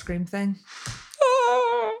do that scream thing?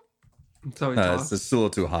 So It's still a little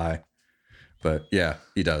too high, but yeah,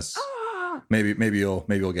 he does. Maybe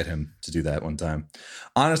you'll get him to do that one time.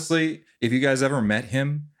 Honestly, if you guys ever met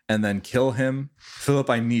him and then kill him, Philip,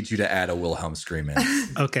 I need you to add a Wilhelm scream in.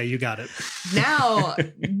 Okay, you got it. Now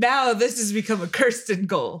this has become a Kirsten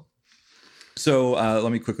goal. So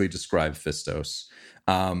let me quickly describe Fistos.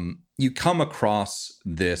 You come across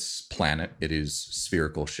this planet. It is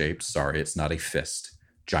spherical shaped. Sorry, it's not a fist.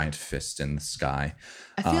 Giant fist in the sky.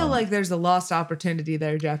 I feel like there's a lost opportunity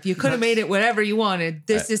there, Jeff. You could have made it whatever you wanted.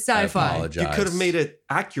 This is sci-fi. I apologize. You could have made it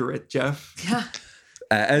accurate, Jeff. Yeah.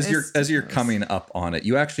 As you're coming up on it,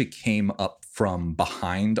 you actually came up from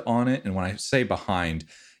behind on it. And when I say behind,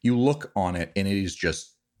 you look on it and it is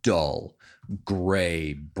just dull,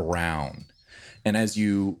 gray, brown. And as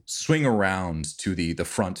you swing around to the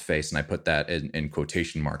front face, and I put that in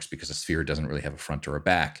quotation marks because a sphere doesn't really have a front or a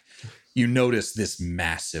back, you notice this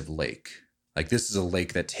massive lake. Like this is a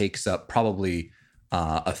lake that takes up probably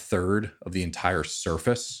a third of the entire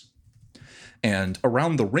surface. And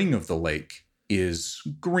around the ring of the lake is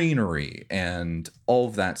greenery and all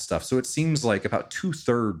of that stuff. So it seems like about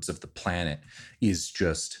 2/3 of the planet is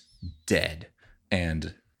just dead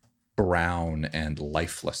and brown and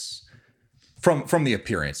lifeless. From the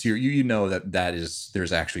appearance, you know that is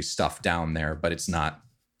there's actually stuff down there, but it's not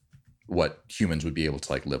what humans would be able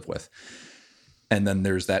to like live with. And then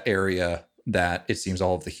there's that area that it seems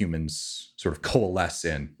all of the humans sort of coalesce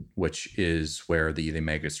in, which is where the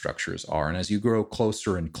mega structures are. And as you grow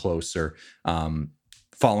closer and closer,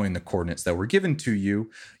 following the coordinates that were given to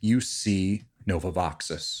you, you see Nova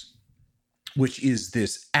Voxus, which is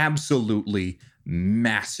this absolutely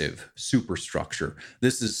massive superstructure.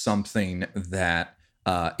 This is something that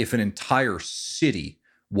if an entire city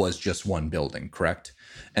was just one building, correct?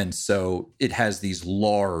 And so it has these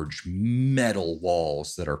large metal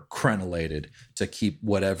walls that are crenellated to keep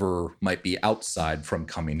whatever might be outside from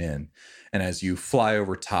coming in. And as you fly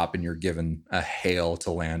over top and you're given a hail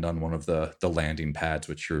to land on one of the landing pads,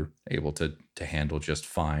 which you're able to handle just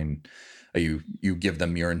fine, you give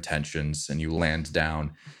them your intentions and you land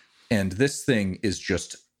down. And this thing is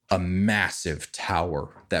just a massive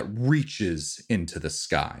tower that reaches into the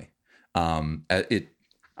sky. It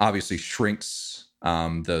obviously shrinks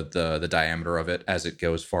the diameter of it as it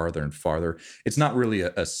goes farther and farther. It's not really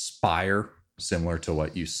a spire similar to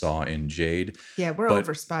what you saw in Jade. Yeah, we're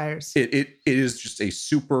over spires. It is just a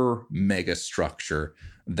super mega structure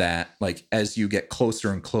that, like, as you get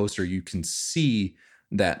closer and closer, you can see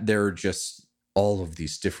that there are just all of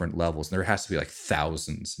these different levels. And there has to be like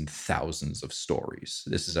thousands and thousands of stories.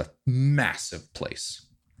 This is a massive place.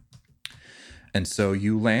 And so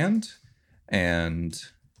you land, and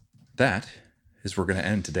that is where we're going to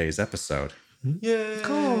end today's episode. Yeah.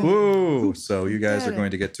 Cool. Woo! So you guys are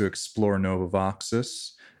going to get to explore Nova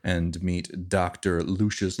Voxus and meet Dr.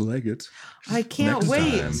 Lucius Leggett. I can't next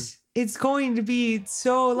wait. time. It's going to be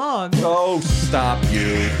so long. Oh, stop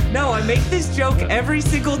you. No, I make this joke every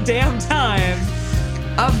single damn time.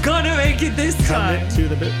 I'm gonna make it this time. Come into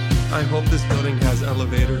the bit. I hope this building has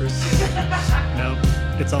elevators. No,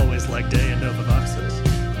 it's always like day in Nova Voxus.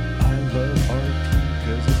 I love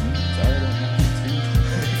RP because